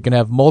now where you can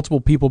have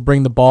multiple people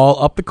bring the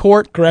ball up the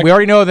court. Correct. We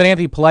already know that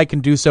Anthony Polite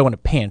can do so in a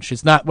pinch.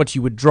 It's not what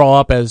you would draw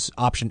up as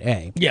option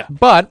A. Yeah.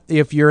 But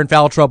if you're in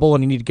foul trouble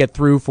and you need to get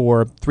through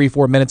for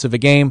 3-4 minutes of a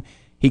game,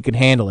 he can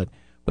handle it.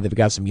 But they've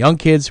got some young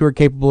kids who are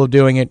capable of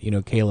doing it. You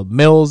know, Caleb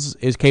Mills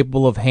is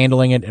capable of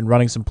handling it and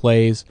running some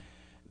plays.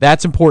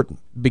 That's important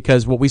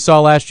because what we saw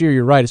last year,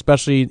 you're right,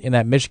 especially in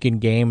that Michigan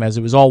game as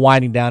it was all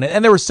winding down.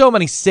 And there were so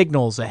many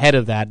signals ahead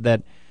of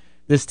that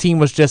this team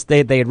was just,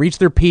 they had reached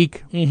their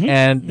peak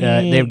and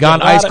they've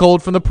gone ice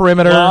cold from the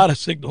perimeter. A lot of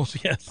signals,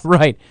 yes.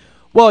 Right.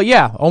 Well,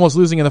 yeah, almost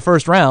losing in the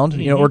first round,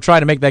 or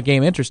trying to make that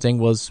game interesting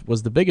was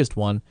the biggest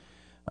one.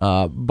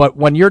 But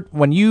when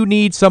you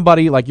need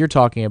somebody like you're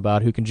talking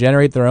about who can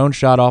generate their own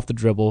shot off the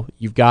dribble,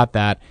 you've got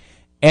that.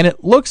 And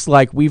it looks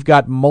like we've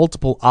got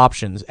multiple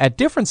options at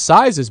different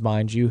sizes,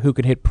 mind you, who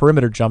can hit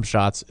perimeter jump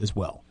shots as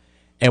well.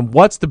 And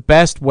what's the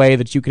best way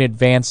that you can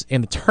advance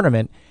in the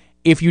tournament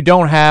if you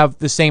don't have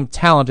the same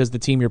talent as the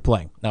team you're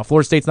playing? Now,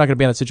 Florida State's not going to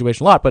be in that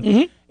situation a lot, but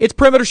it's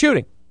perimeter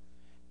shooting.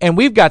 And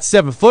we've got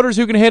 7-footers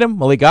who can hit him.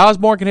 Malik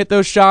Osborne can hit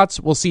those shots.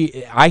 We'll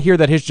see. I hear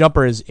that his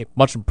jumper is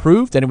much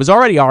improved, and it was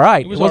already all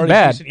right. It wasn't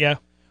bad. Decent, yeah.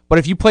 But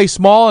if you play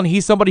small and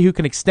he's somebody who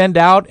can extend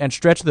out and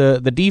stretch the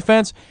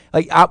defense,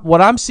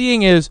 what I'm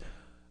seeing is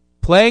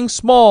playing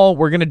small,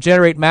 we're going to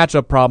generate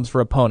matchup problems for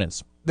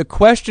opponents. The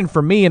question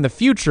for me in the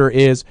future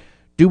is,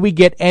 do we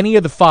get any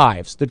of the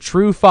fives, the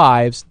true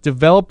fives,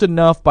 developed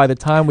enough by the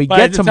time we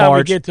get to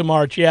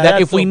March? Yeah, that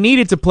if we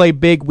needed to play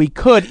big, we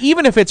could,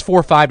 even if it's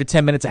 4, 5 to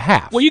 10 minutes a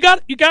half. Well, you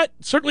got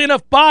certainly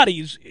enough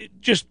bodies,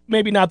 just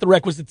maybe not the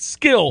requisite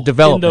skill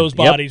in those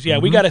bodies. Yep.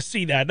 Yeah, we got to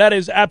see that. That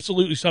is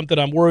absolutely something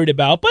I'm worried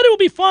about. But it will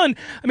be fun.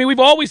 I mean, we've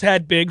always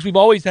had bigs. We've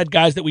always had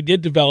guys that we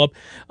did develop.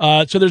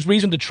 So there's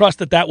reason to trust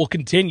that will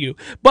continue.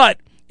 But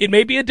it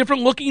may be a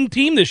different-looking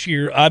team this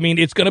year. I mean,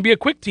 it's going to be a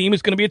quick team.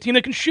 It's going to be a team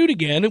that can shoot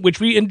again,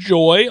 which we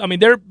enjoy. I mean,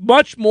 they're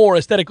much more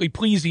aesthetically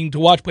pleasing to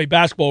watch play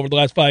basketball over the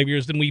last 5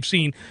 years than we've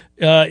seen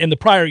in the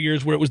prior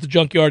years where it was the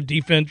junkyard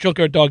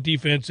dog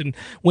defense, and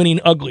winning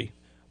ugly.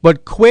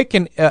 But quick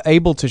and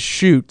able to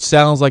shoot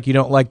sounds like you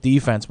don't like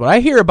defense. What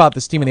I hear about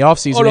this team in the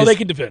offseason they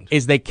can defend.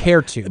 Is they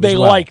care to. They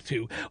like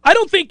to. I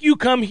don't think you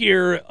come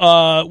here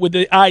with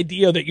the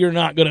idea that you're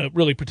not going to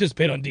really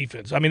participate on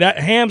defense. I mean,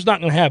 Ham's not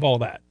going to have all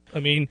that. I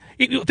mean,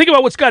 think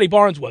about what Scotty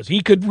Barnes was. He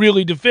could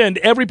really defend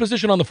every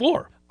position on the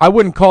floor. I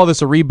wouldn't call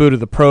this a reboot of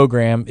the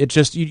program. It's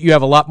just you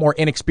have a lot more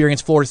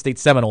inexperienced Florida State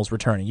Seminoles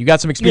returning. You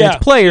got some experienced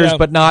players,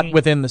 but not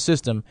within the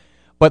system.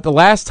 But the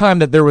last time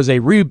that there was a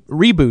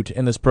reboot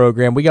in this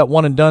program, we got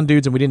one-and-done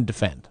dudes and we didn't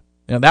defend.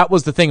 That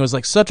was the thing. It was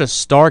like such a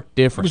stark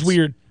difference. It was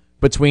weird.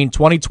 Between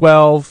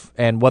 2012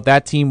 and what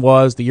that team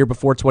was the year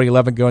before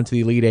 2011 going to the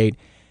Elite Eight.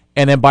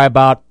 And then by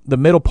about the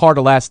middle part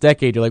of last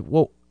decade, you're like,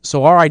 well,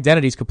 so our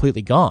identity's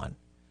completely gone.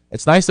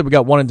 It's nice that we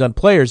got one-and-done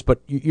players,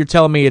 but you're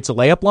telling me it's a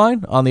layup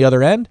line on the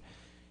other end?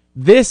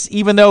 This,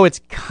 even though it's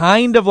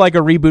kind of like a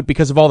reboot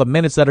because of all the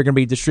minutes that are going to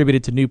be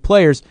distributed to new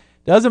players,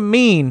 doesn't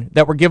mean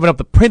that we're giving up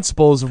the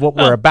principles of what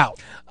we're about.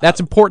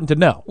 That's important to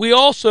know. We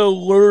also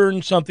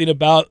learn something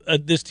about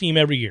this team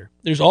every year.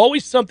 There's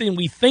always something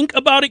we think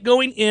about it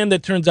going in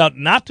that turns out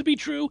not to be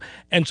true,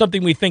 and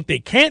something we think they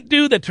can't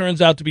do that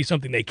turns out to be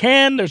something they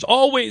can. It's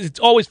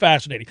always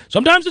fascinating.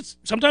 Sometimes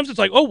it's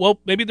like, oh, well,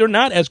 maybe they're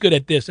not as good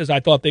at this as I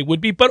thought they would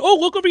be, but oh,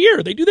 look over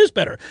here, they do this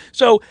better.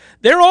 So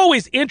they're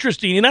always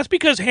interesting, and that's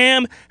because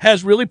Ham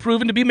has really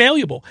proven to be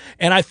malleable.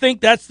 And I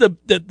think that's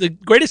the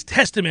greatest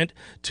testament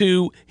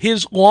to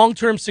his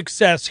long-term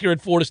success here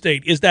at Florida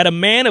State is that a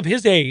man of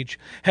his age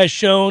has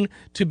shown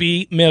to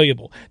be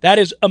malleable. That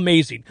is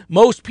amazing.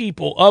 Most people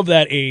of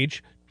that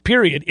age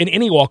period, in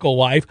any walk of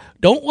life,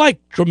 don't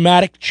like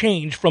dramatic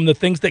change from the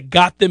things that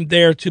got them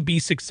there to be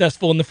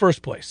successful in the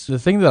first place. The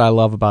thing that I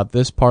love about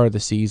this part of the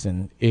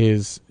season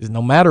is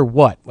no matter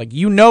what, like,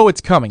 you know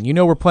it's coming. You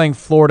know we're playing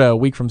Florida a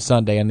week from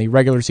Sunday, and the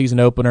regular season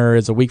opener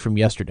is a week from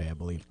yesterday, I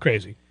believe.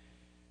 Crazy.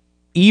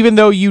 Even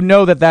though you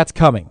know that that's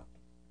coming,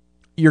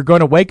 you're going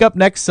to wake up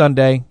next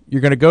Sunday,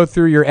 you're going to go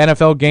through your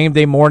NFL game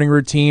day morning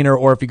routine,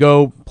 or if you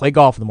go play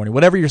golf in the morning,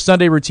 whatever your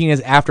Sunday routine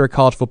is after a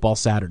college football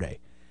Saturday.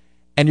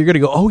 And you're going to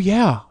go, oh,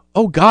 yeah.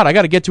 Oh, God, I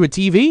got to get to a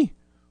TV.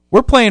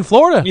 We're playing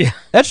Florida. Yeah.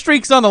 That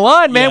streak's on the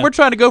line, man. Yeah. We're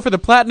trying to go for the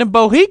Platinum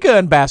Bohica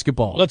in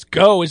basketball. Let's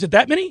go. Is it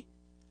that many?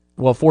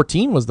 Well,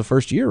 14 was the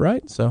first year,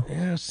 right? So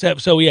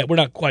yeah, we're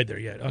not quite there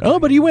yet. Okay. Oh,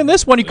 but you win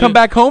this one, you come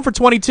back home for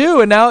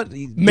 22, and now...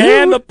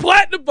 Man, the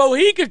Platinum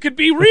Bohica could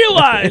be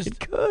realized. It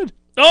could.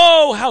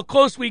 Oh, how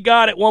close we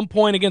got at one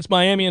point against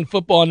Miami in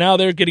football. Now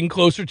they're getting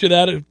closer to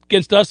that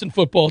against us in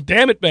football.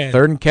 Damn it, man.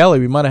 Third and Kelly,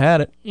 we might have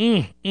had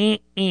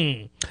it.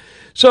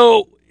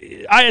 So...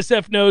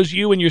 ISF knows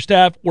you and your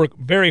staff work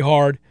very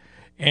hard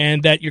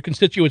and that your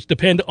constituents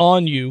depend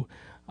on you.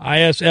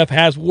 ISF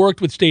has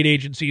worked with state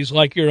agencies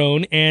like your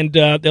own, and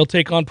they'll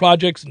take on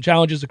projects and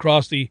challenges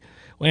across the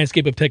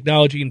landscape of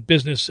technology and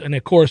business. And,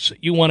 of course,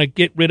 you want to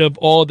get rid of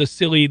all the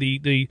silly,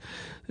 the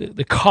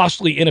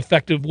costly,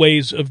 ineffective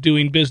ways of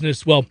doing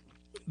business. Well,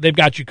 they've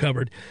got you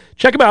covered.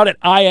 Check them out at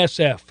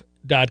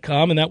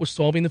ISF.com, and that was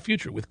solving the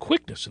future with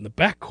quickness in the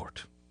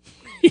backcourt.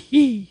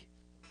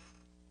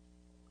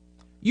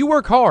 You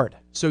work hard,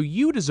 so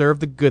you deserve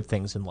the good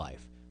things in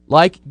life,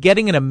 like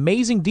getting an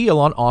amazing deal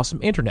on awesome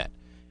internet.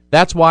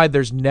 That's why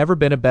there's never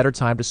been a better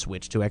time to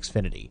switch to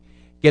Xfinity.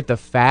 Get the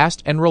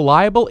fast and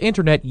reliable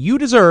internet you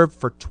deserve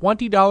for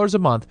 $20 a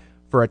month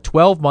for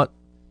 12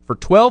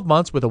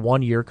 months with a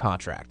 1-year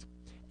contract.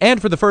 And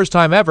for the first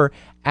time ever,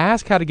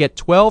 ask how to get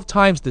 12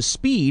 times the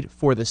speed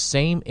for the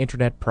same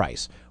internet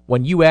price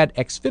when you add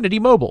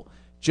Xfinity Mobile.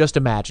 Just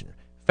imagine.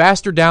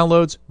 Faster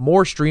downloads,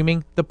 more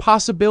streaming, the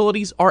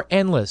possibilities are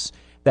endless.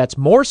 That's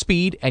more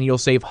speed, and you'll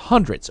save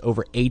hundreds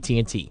over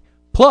AT&T.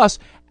 Plus,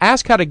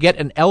 ask how to get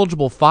an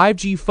eligible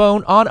 5G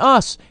phone on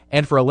us,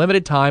 and for a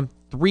limited time,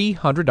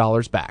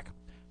 $300 back.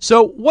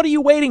 So what are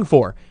you waiting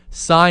for?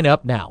 Sign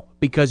up now,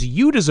 because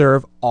you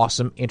deserve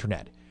awesome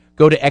internet.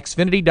 Go to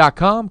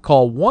Xfinity.com,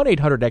 call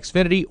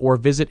 1-800-XFINITY, or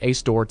visit a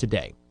store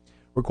today.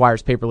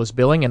 Requires paperless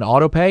billing and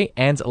autopay.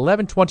 Ends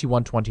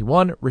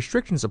 11/21/21.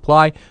 Restrictions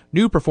apply.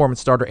 New performance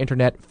starter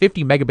internet,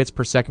 50 megabits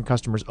per second,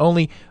 customers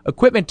only.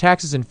 Equipment,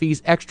 taxes, and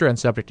fees extra and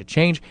subject to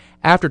change.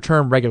 After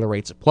term, regular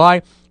rates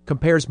apply.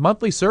 Compares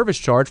monthly service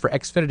charge for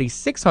Xfinity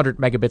 600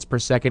 megabits per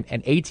second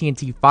and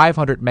AT&T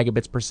 500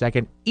 megabits per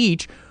second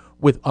each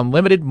with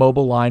unlimited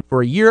mobile line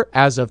for a year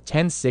as of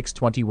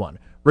 10/6/21.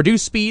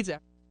 Reduced speeds...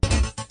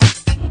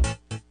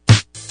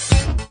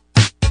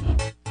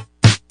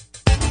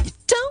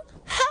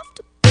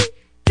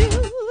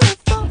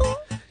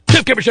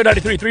 Kemper Show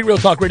 93.3 Real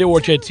Talk Radio,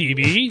 Warchat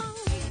TV.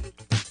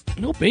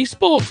 No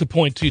baseball to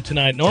point to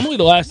tonight. Normally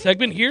the last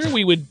segment here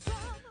we would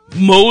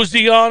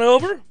mosey on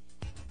over,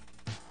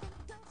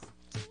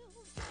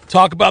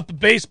 talk about the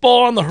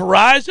baseball on the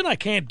horizon. I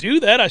can't do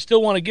that. I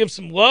still want to give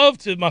some love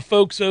to my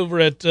folks over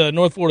at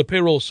North Florida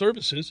Payroll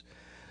Services.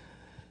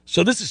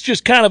 So this is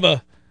just kind of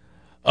a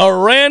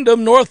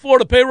random North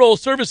Florida Payroll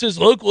Services,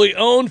 locally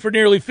owned for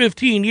nearly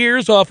 15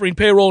 years, offering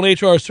payroll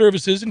and HR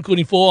services,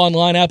 including full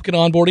online applicant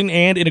onboarding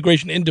and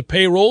integration into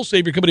payroll.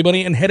 Save your company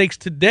money and headaches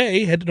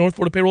today. Head to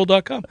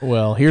NorthFloridaPayroll.com.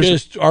 Well, here's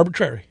just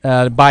arbitrary.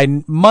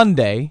 By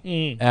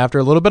Monday, after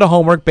a little bit of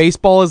homework,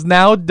 baseball is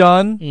now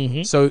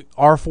done. So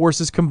our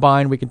forces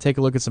combined, we can take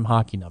a look at some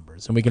hockey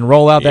numbers, and we can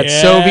roll out that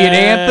Soviet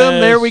anthem.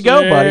 There we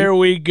go, buddy. There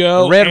we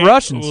go. The Red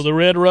Russians. Oh, the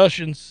Red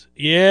Russians.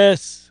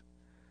 Yes.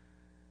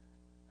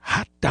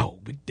 Hot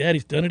dog, Big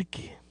Daddy's done it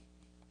again.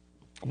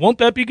 Won't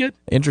that be good?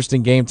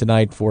 Interesting game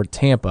tonight for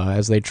Tampa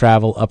as they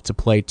travel up to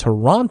play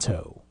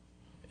Toronto.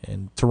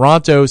 And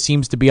Toronto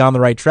seems to be on the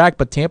right track,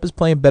 but Tampa's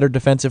playing better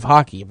defensive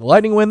hockey. If the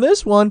Lightning win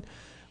this one,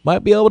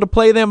 might be able to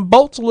play them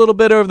bolts a little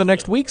bit over the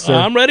next week, sir.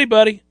 I'm ready,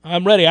 buddy.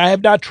 I'm ready. I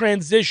have not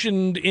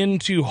transitioned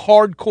into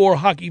hardcore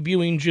hockey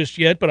viewing just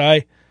yet, but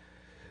I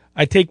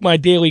take my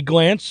daily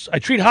glance. I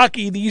treat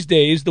hockey these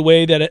days the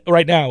way that,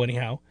 right now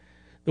anyhow,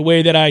 the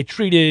way that I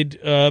treated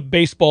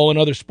baseball and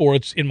other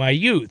sports in my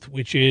youth,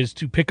 which is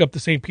to pick up the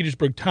St.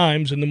 Petersburg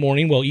Times in the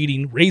morning while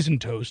eating raisin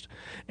toast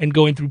and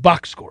going through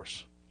box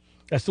scores.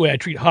 That's the way I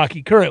treat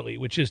hockey currently,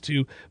 which is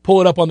to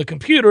pull it up on the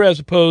computer as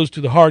opposed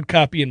to the hard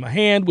copy in my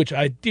hand, which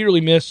I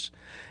dearly miss,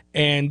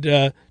 and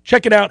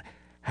check it out,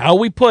 how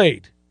we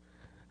played,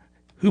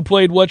 who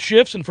played what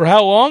shifts and for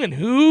how long, and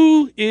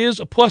who is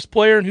a plus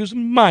player and who's a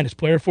minus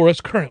player for us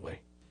currently.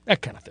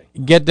 That kind of thing.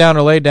 Get down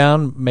or lay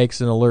down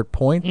makes an alert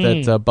point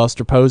that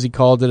Buster Posey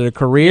called it a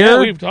career. Yeah,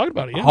 we've talked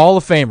about it. Yeah. Hall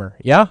of Famer.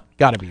 Yeah,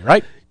 got to be,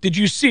 right? Did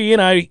you see,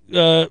 and I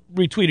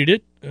retweeted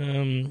it,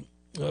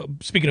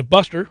 speaking of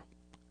Buster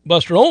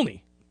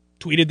Olney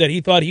tweeted that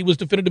he thought he was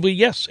definitively,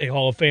 yes, a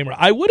Hall of Famer.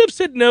 I would have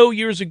said no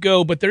years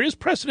ago, but there is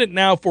precedent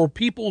now for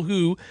people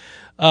who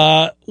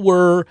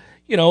were,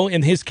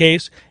 in his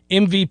case,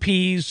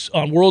 MVPs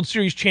on World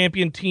Series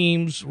champion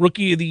teams,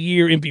 Rookie of the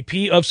Year,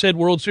 MVP of said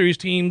World Series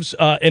teams,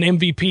 an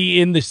MVP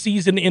in the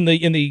season in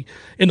the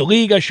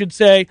league, I should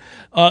say.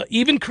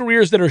 Even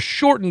careers that are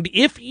shortened.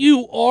 If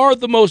you are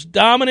the most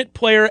dominant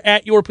player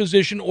at your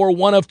position, or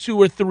one of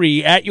two or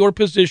three at your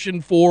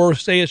position for,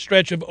 say, a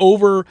stretch of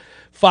over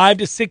 5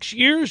 to 6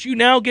 years, you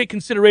now get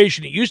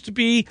consideration. It used to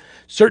be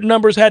certain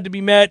numbers had to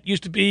be met.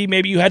 Used to be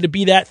maybe you had to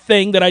be that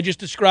thing that I just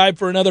described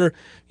for another,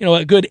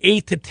 a good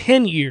 8 to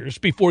 10 years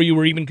before you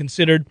were even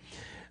considered.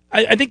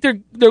 I think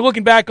they're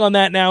looking back on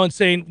that now and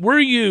saying, were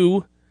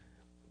you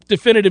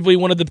definitively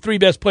one of the 3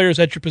 best players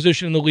at your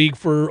position in the league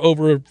for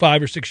over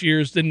 5 or 6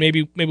 years, then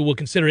maybe we'll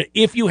consider it,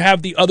 if you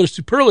have the other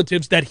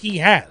superlatives that he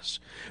has,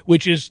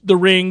 which is the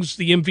rings,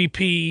 the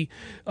MVP,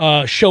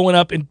 showing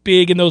up in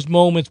big in those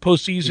moments,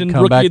 postseason,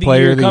 Rookie of the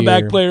Year,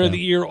 comeback player of the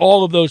year,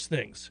 all of those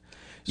things.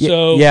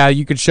 So yeah,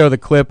 you could show the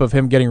clip of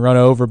him getting run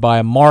over by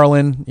a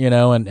Marlin,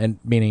 and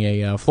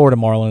meaning a Florida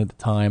Marlin at the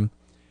time,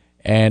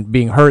 and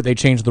being hurt. They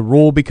changed the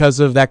rule because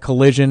of that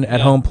collision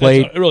at home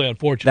plate. That's really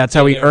unfortunate. That's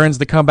how he earns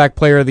the comeback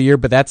player of the year,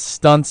 but that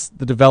stunts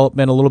the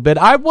development a little bit.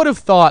 I would have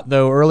thought,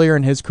 though, earlier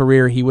in his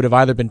career, he would have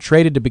either been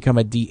traded to become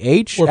a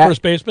DH or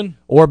first baseman,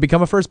 or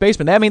become a first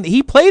baseman. I mean,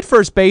 he played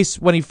first base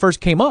when he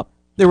first came up.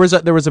 There was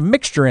a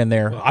mixture in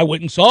there. Well, I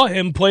went and saw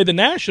him play the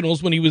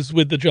Nationals when he was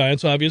with the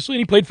Giants, obviously,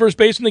 and he played first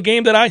base in the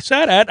game that I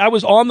sat at. I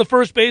was on the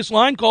first base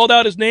line, called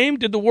out his name,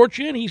 did the war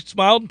chant, he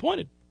smiled and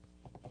pointed.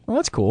 Well,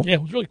 that's cool. Yeah,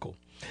 it was really cool.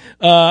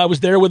 I was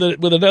there with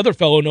another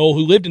fellow, Noel,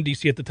 who lived in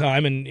D.C. at the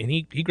time, and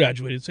he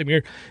graduated the same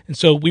year. And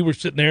so we were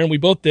sitting there, and we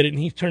both did it, and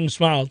he turned and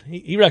smiled.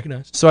 He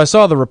recognized. So I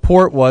saw the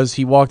report was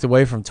he walked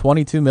away from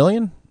 $22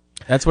 million?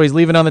 That's what he's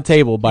leaving on the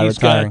table by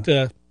retiring. He's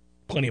got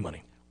plenty of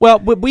money. Well,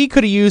 but we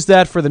could have used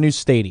that for the new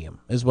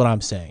stadium, is what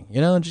I'm saying.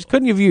 Just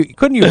couldn't you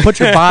put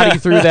your body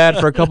through that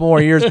for a couple more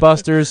years,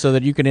 Buster, so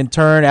that you can in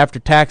turn, after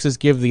taxes,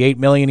 give the $8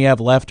 million you have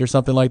left or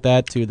something like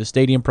that to the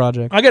stadium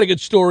project? I got a good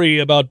story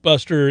about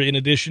Buster, in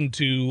addition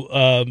to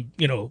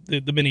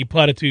the many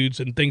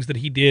platitudes and things that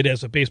he did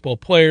as a baseball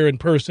player in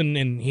person,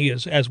 and he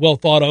is as well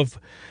thought of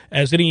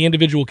as any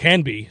individual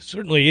can be.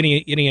 Certainly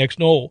any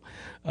ex-Noel.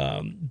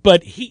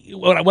 But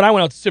when I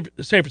went out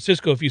to San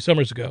Francisco a few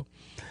summers ago.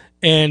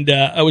 And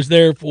I was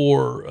there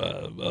for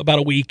about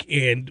a week,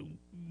 and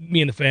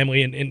me and the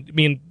family, and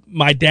me and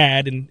my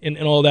dad, and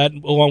all that,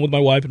 along with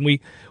my wife, and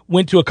we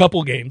went to a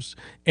couple games,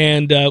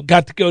 and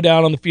got to go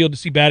down on the field to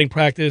see batting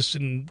practice,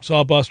 and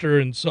saw Buster,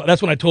 and so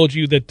that's when I told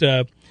you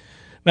that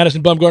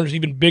Madison Bumgarner's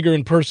even bigger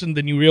in person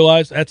than you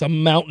realize. That's a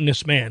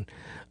mountainous man,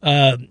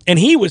 and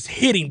he was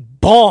hitting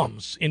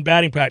bombs in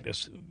batting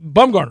practice.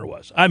 Bumgarner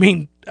was. I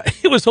mean,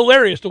 it was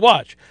hilarious to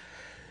watch.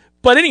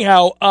 But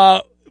anyhow,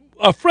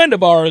 a friend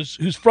of ours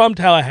who's from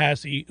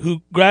Tallahassee,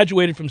 who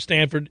graduated from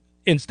Stanford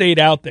and stayed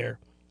out there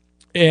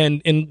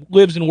and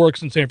lives and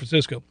works in San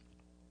Francisco,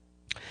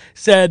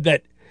 said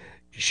that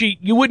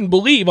you wouldn't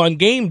believe on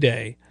game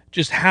day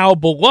just how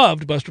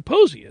beloved Buster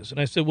Posey is. And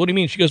I said, what do you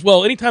mean? She goes,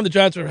 well, anytime the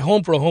Giants are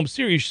home for a home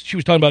series, she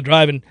was talking about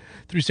driving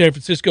through San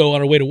Francisco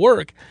on her way to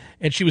work,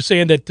 and she was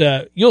saying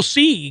that you'll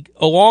see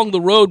along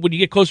the road when you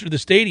get closer to the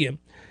stadium,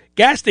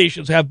 gas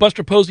stations have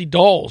Buster Posey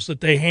dolls that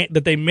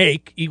they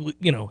make.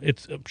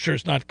 I'm sure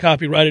it's not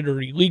copyrighted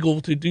or illegal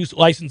to do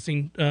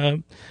licensing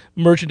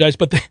merchandise,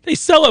 but they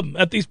sell them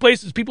at these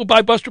places. People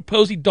buy Buster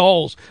Posey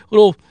dolls,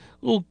 little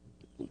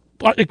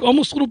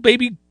almost little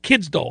baby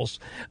kids dolls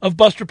of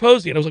Buster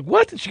Posey. And I was like,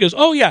 what? And she goes,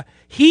 oh yeah,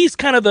 he's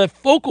kind of the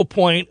focal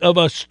point of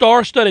a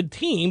star-studded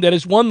team that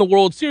has won the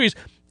World Series.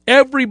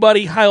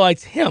 Everybody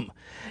highlights him.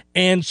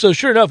 And so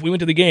sure enough, we went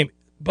to the game.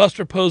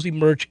 Buster Posey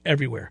merch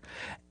everywhere.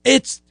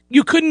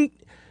 You couldn't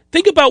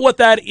think about what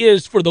that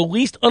is for the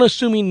least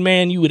unassuming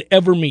man you would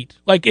ever meet.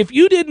 Like, if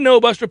you didn't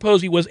know Buster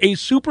Posey was a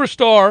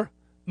superstar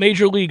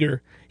major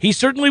leaguer, he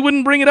certainly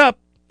wouldn't bring it up,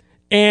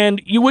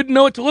 and you wouldn't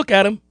know it to look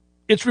at him.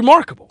 It's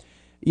remarkable.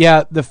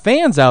 Yeah, the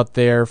fans out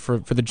there for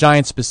the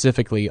Giants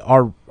specifically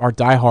are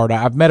diehard.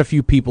 I've met a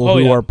few people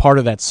who are part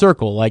of that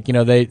circle. Like,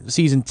 they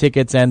season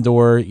tickets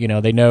and/or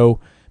they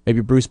know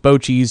maybe Bruce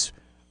Bochy's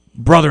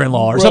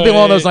brother-in-law or something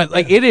along those lines.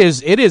 Like, it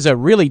is a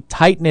really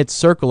tight-knit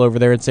circle over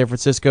there in San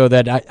Francisco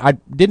that I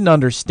didn't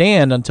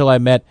understand until I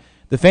met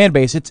the fan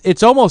base.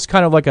 It's almost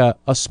kind of like a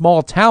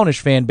small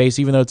townish fan base,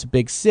 even though it's a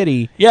big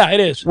city. Yeah, it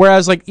is.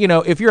 Whereas, like,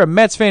 if you're a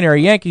Mets fan or a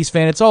Yankees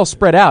fan, it's all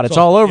spread out. It's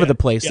all over the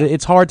place. Yeah.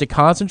 It's hard to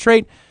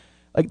concentrate.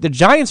 Like, the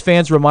Giants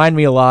fans remind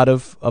me a lot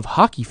of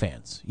hockey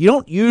fans. You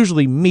don't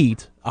usually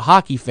meet a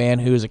hockey fan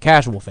who is a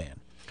casual fan.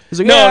 He's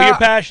like, you're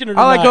passionate.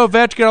 I like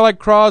Ovechkin. I like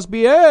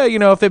Crosby.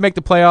 If they make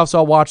the playoffs,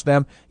 I'll watch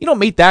them. You don't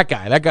meet that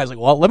guy. That guy's like,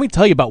 well, let me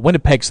tell you about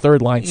Winnipeg's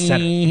third-line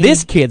center. Mm-hmm.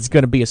 This kid's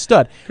going to be a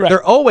stud. Correct.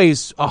 They're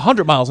always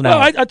 100 miles an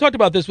hour. I talked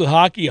about this with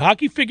hockey.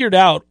 Hockey figured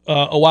out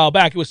a while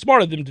back. It was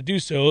smart of them to do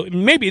so.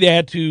 Maybe they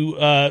had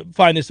to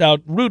find this out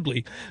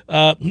rudely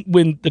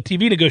when the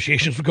TV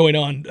negotiations were going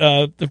on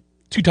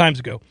 2 times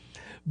ago.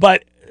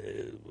 But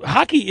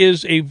hockey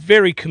is a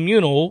very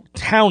communal,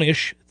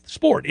 townish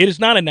sport. It is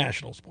not a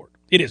national sport.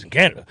 It is in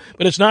Canada,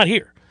 but it's not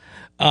here.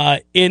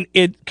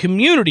 In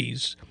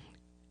communities,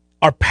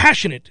 are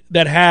passionate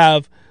that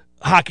have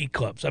hockey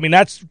clubs. I mean,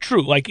 that's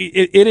true. Like,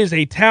 it is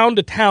a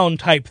town-to-town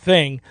type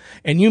thing,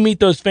 and you meet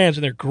those fans,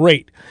 and they're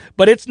great.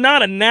 But it's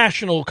not a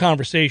national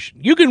conversation.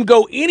 You can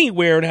go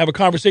anywhere and have a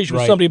conversation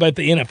with somebody about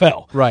the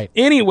NFL. Right.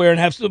 Anywhere and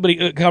have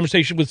a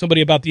conversation with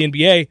somebody about the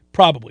NBA,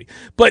 probably.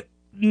 But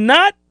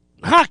not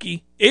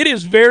hockey. It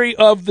is very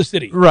of the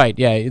city. Right,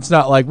 yeah. It's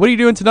not like, what are you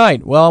doing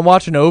tonight? Well, I'm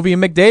watching Ovi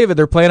and McDavid.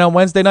 They're playing on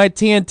Wednesday night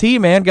TNT,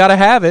 man. Got to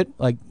have it.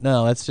 Like,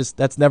 no,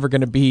 that's never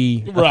going to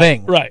be a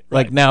thing. Right.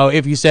 Like, now,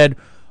 if you said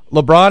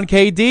LeBron,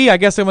 KD, I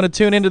guess I'm going to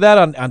tune into that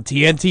on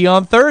TNT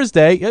on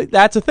Thursday.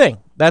 That's a thing.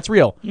 That's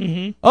real.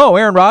 Mm-hmm. Oh,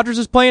 Aaron Rodgers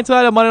is playing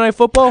tonight on Monday Night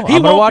Football? I'm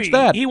going to watch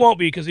that. He won't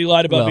be because he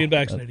lied about being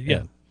vaccinated.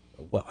 Yeah.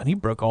 Well, and he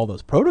broke all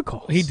those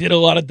protocols. He did a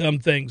lot of dumb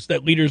things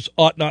that leaders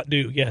ought not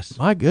do, yes.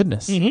 My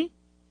goodness. Mm-hmm.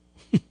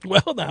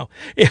 Well, now,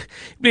 it'd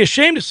be a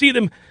shame to see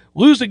them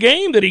lose a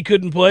game that he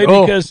couldn't play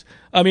because,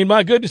 I mean,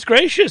 my goodness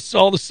gracious,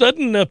 all of a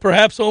sudden,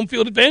 perhaps home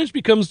field advantage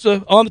becomes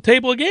on the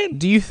table again.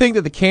 Do you think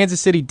that the Kansas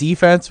City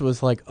defense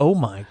was like, oh,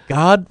 my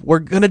God, we're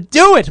going to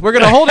do it. We're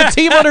going to hold a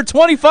team under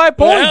 25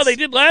 points. Well, they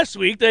did last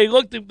week. They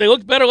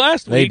looked better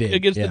last week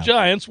against the yeah.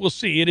 Giants. We'll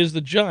see. It is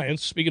the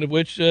Giants. Speaking of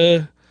which,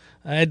 I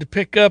had to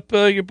pick up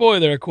your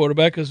boy there,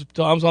 quarterback, because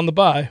Tom's on the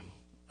bye.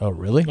 Oh,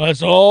 really?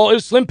 That's all.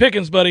 It's slim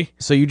pickings, buddy.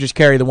 So you just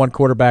carry the one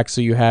quarterback so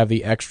you have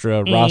the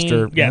extra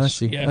roster? Yes. I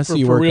see. Yeah, I see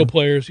you for working. real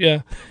players,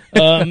 yeah.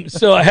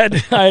 So I had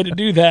to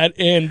do that.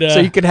 And so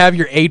you could have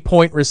your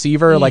 8-point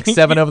receiver, like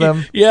 7 of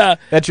them? Yeah.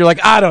 That you're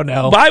like, I don't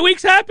know. Bye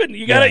weeks happen.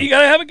 You gotta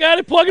have a guy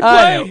to plug and play.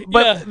 I know.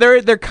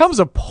 But there comes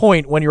a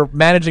point when you're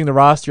managing the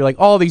roster, you're like,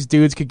 all these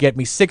dudes could get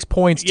me 6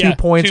 points, 2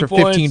 points, or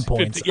 15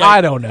 points. Yeah. I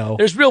don't know.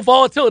 There's real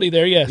volatility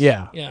there, yes.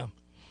 Yeah.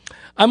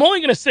 I'm only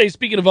going to say,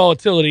 speaking of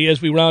volatility,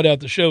 as we round out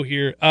the show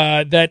here,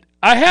 that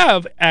I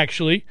have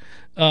actually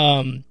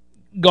gone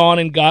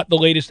and got the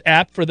latest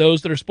app for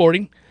those that are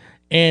sporting,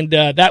 and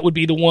that would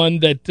be the one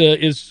that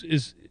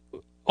is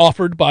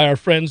offered by our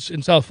friends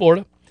in South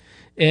Florida,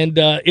 and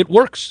it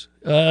works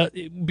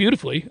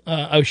beautifully,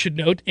 I should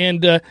note,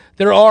 and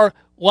there are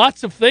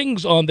lots of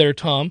things on there,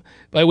 Tom,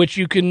 by which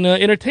you can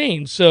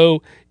entertain.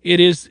 So it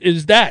is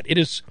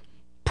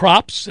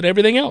props and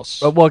everything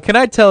else. Well, can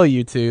I tell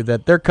you, too,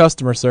 that their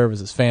customer service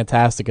is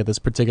fantastic at this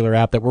particular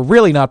app that we're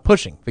really not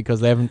pushing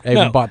because they haven't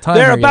bought time.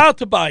 They're about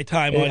to buy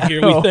time on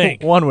here, we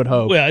think. One would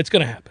hope. Well, it's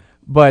going to happen.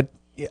 But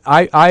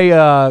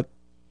I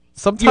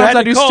sometimes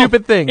I do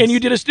stupid things. And you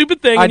did a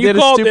stupid thing, and you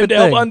called them to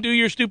help undo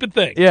your stupid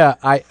thing. Yeah,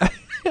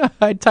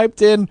 I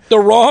typed in the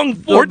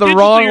wrong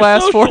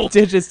last 4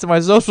 digits to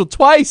my social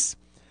twice.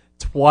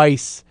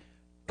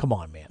 Come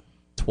on, man.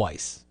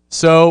 Twice.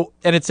 So,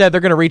 and it said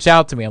they're going to reach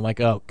out to me. I'm like,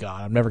 oh,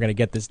 God, I'm never going to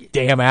get this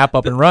damn app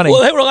up and running.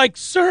 Well, they were like,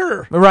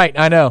 sir. Right,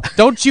 I know.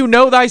 Don't you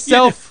know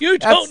thyself? You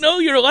don't know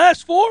your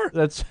last 4?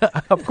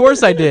 Of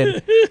course I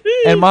did.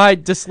 And my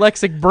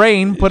dyslexic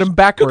brain put them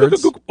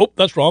backwards. Oh,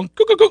 that's wrong.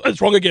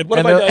 That's wrong again. What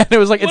have I done? And it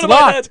was like, it's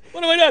locked.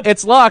 What have I done?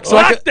 It's locked. So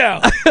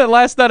Lockdown.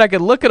 Last night I could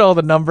look at all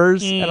the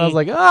numbers, and I was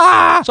like,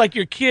 ah. It's like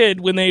your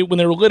kid when they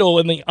were little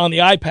and on the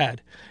iPad,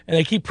 and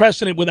they keep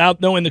pressing it without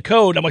knowing the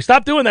code. I'm like,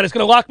 stop doing that. It's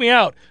going to lock me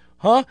out.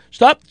 Huh?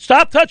 Stop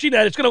touching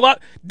that. It's going to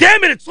lock.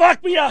 Damn it, it's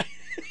locked me out.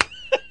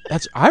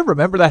 I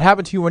remember that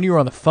happened to you when you were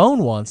on the phone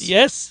once.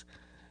 Yes.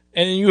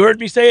 And you heard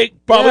me say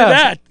probably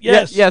that.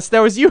 Yes. Yes, that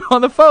was you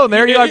on the phone.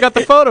 There you go. I got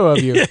the photo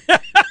of you.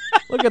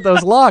 Look at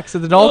those locks.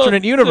 It's an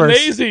alternate universe.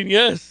 It's amazing.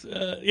 Yes.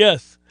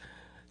 Yes.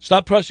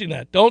 Stop pressing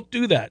that. Don't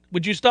do that.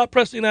 Would you stop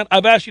pressing that?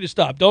 I've asked you to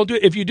stop. Don't do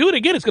it. If you do it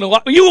again, it's going to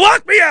lock me. You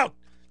locked me out.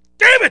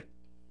 Damn it.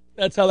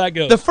 That's how that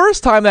goes. The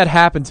first time that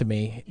happened to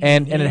me,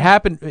 and it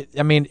happened,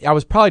 I mean, I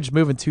was probably just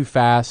moving too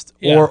fast,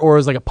 or it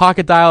was like a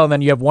pocket dial, and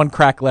then you have one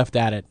crack left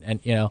at it, and,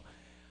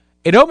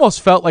 it almost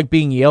felt like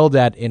being yelled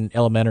at in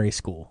elementary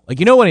school. Like,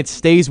 when it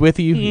stays with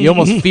you, you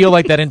almost feel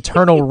like that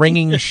internal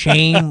ringing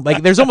shame.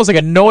 Like, there's almost like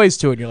a noise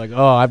to it. You're like,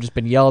 oh, I've just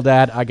been yelled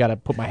at. I got to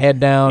put my head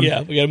down.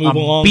 Yeah, we got to move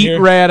along beat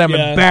here. red. I'm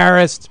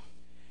embarrassed.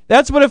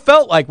 That's what it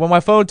felt like when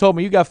my phone told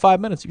me, you got 5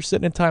 minutes. You're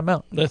sitting in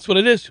timeout. That's what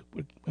it is.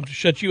 I'm going to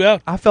shut you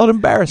out. I felt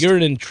embarrassed. You're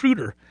an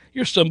intruder.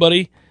 You're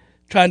somebody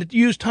trying to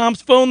use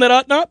Tom's phone that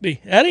ought not be.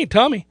 That ain't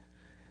Tommy.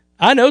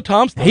 I know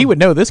Tom's thumb. He would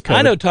know this code.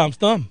 I know Tom's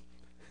thumb.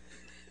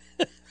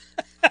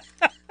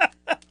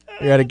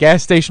 You're at a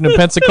gas station in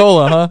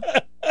Pensacola,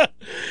 huh?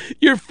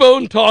 Your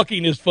phone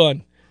talking is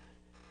fun.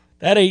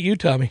 That ain't you,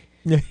 Tommy.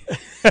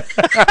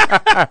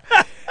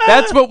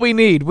 That's what we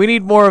need. We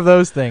need more of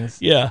those things.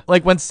 Yeah.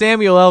 Like when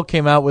Samuel L.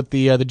 came out with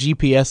the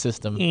GPS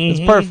system. It's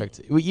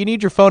perfect. You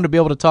need your phone to be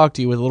able to talk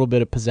to you with a little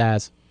bit of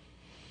pizzazz.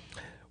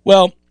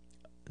 Well,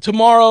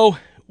 tomorrow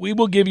we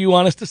will give you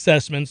honest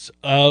assessments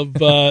of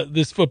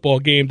this football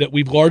game that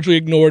we've largely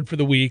ignored for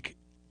the week.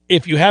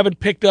 If you haven't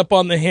picked up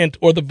on the hint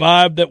or the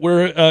vibe that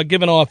we're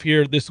giving off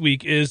here this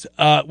week is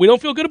we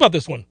don't feel good about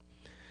this one.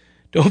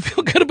 Don't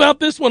feel good about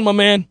this one, my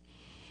man.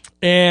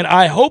 And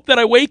I hope that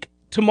I wake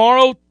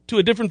tomorrow to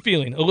a different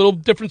feeling, a little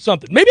different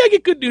something. Maybe I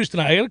get good news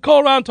tonight. I'm going to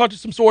call around, talk to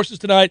some sources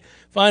tonight,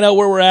 find out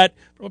where we're at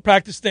from a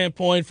practice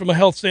standpoint, from a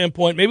health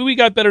standpoint. Maybe we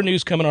got better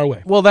news coming our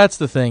way. Well, that's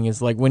the thing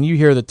is like when you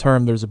hear the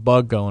term there's a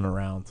bug going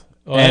around,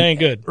 Oh, that ain't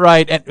good.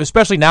 Right, and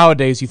especially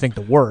nowadays, you think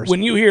the worst.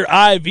 When you hear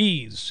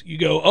IVs, you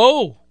go,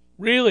 oh,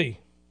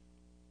 really?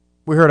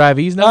 We heard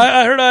IVs now?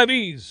 I heard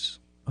IVs.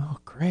 Oh,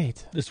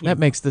 great. This week. That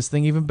makes this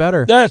thing even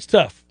better. That's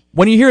tough.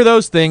 When you hear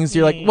those things,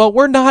 you're like, well,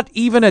 we're not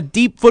even a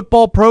deep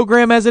football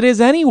program as it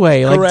is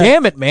anyway. Correct. Like,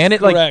 damn it, man.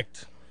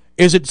 Correct.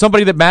 Is it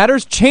somebody that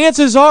matters?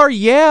 Chances are,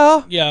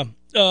 yeah. Yeah.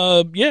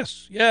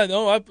 Yes. Yeah,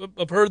 no,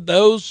 I've heard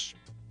those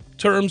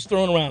terms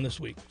thrown around this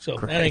week. So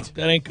that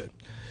ain't good.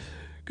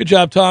 Good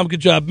job, Tom.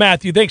 Good job,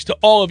 Matthew. Thanks to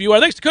all of you.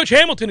 Thanks to Coach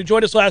Hamilton who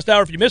joined us last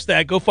hour. If you missed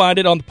that, go find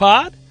it on the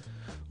pod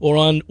or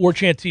on War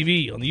Chant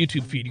TV on the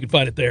YouTube feed. You can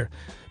find it there.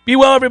 Be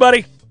well,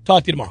 everybody.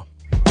 Talk to you tomorrow.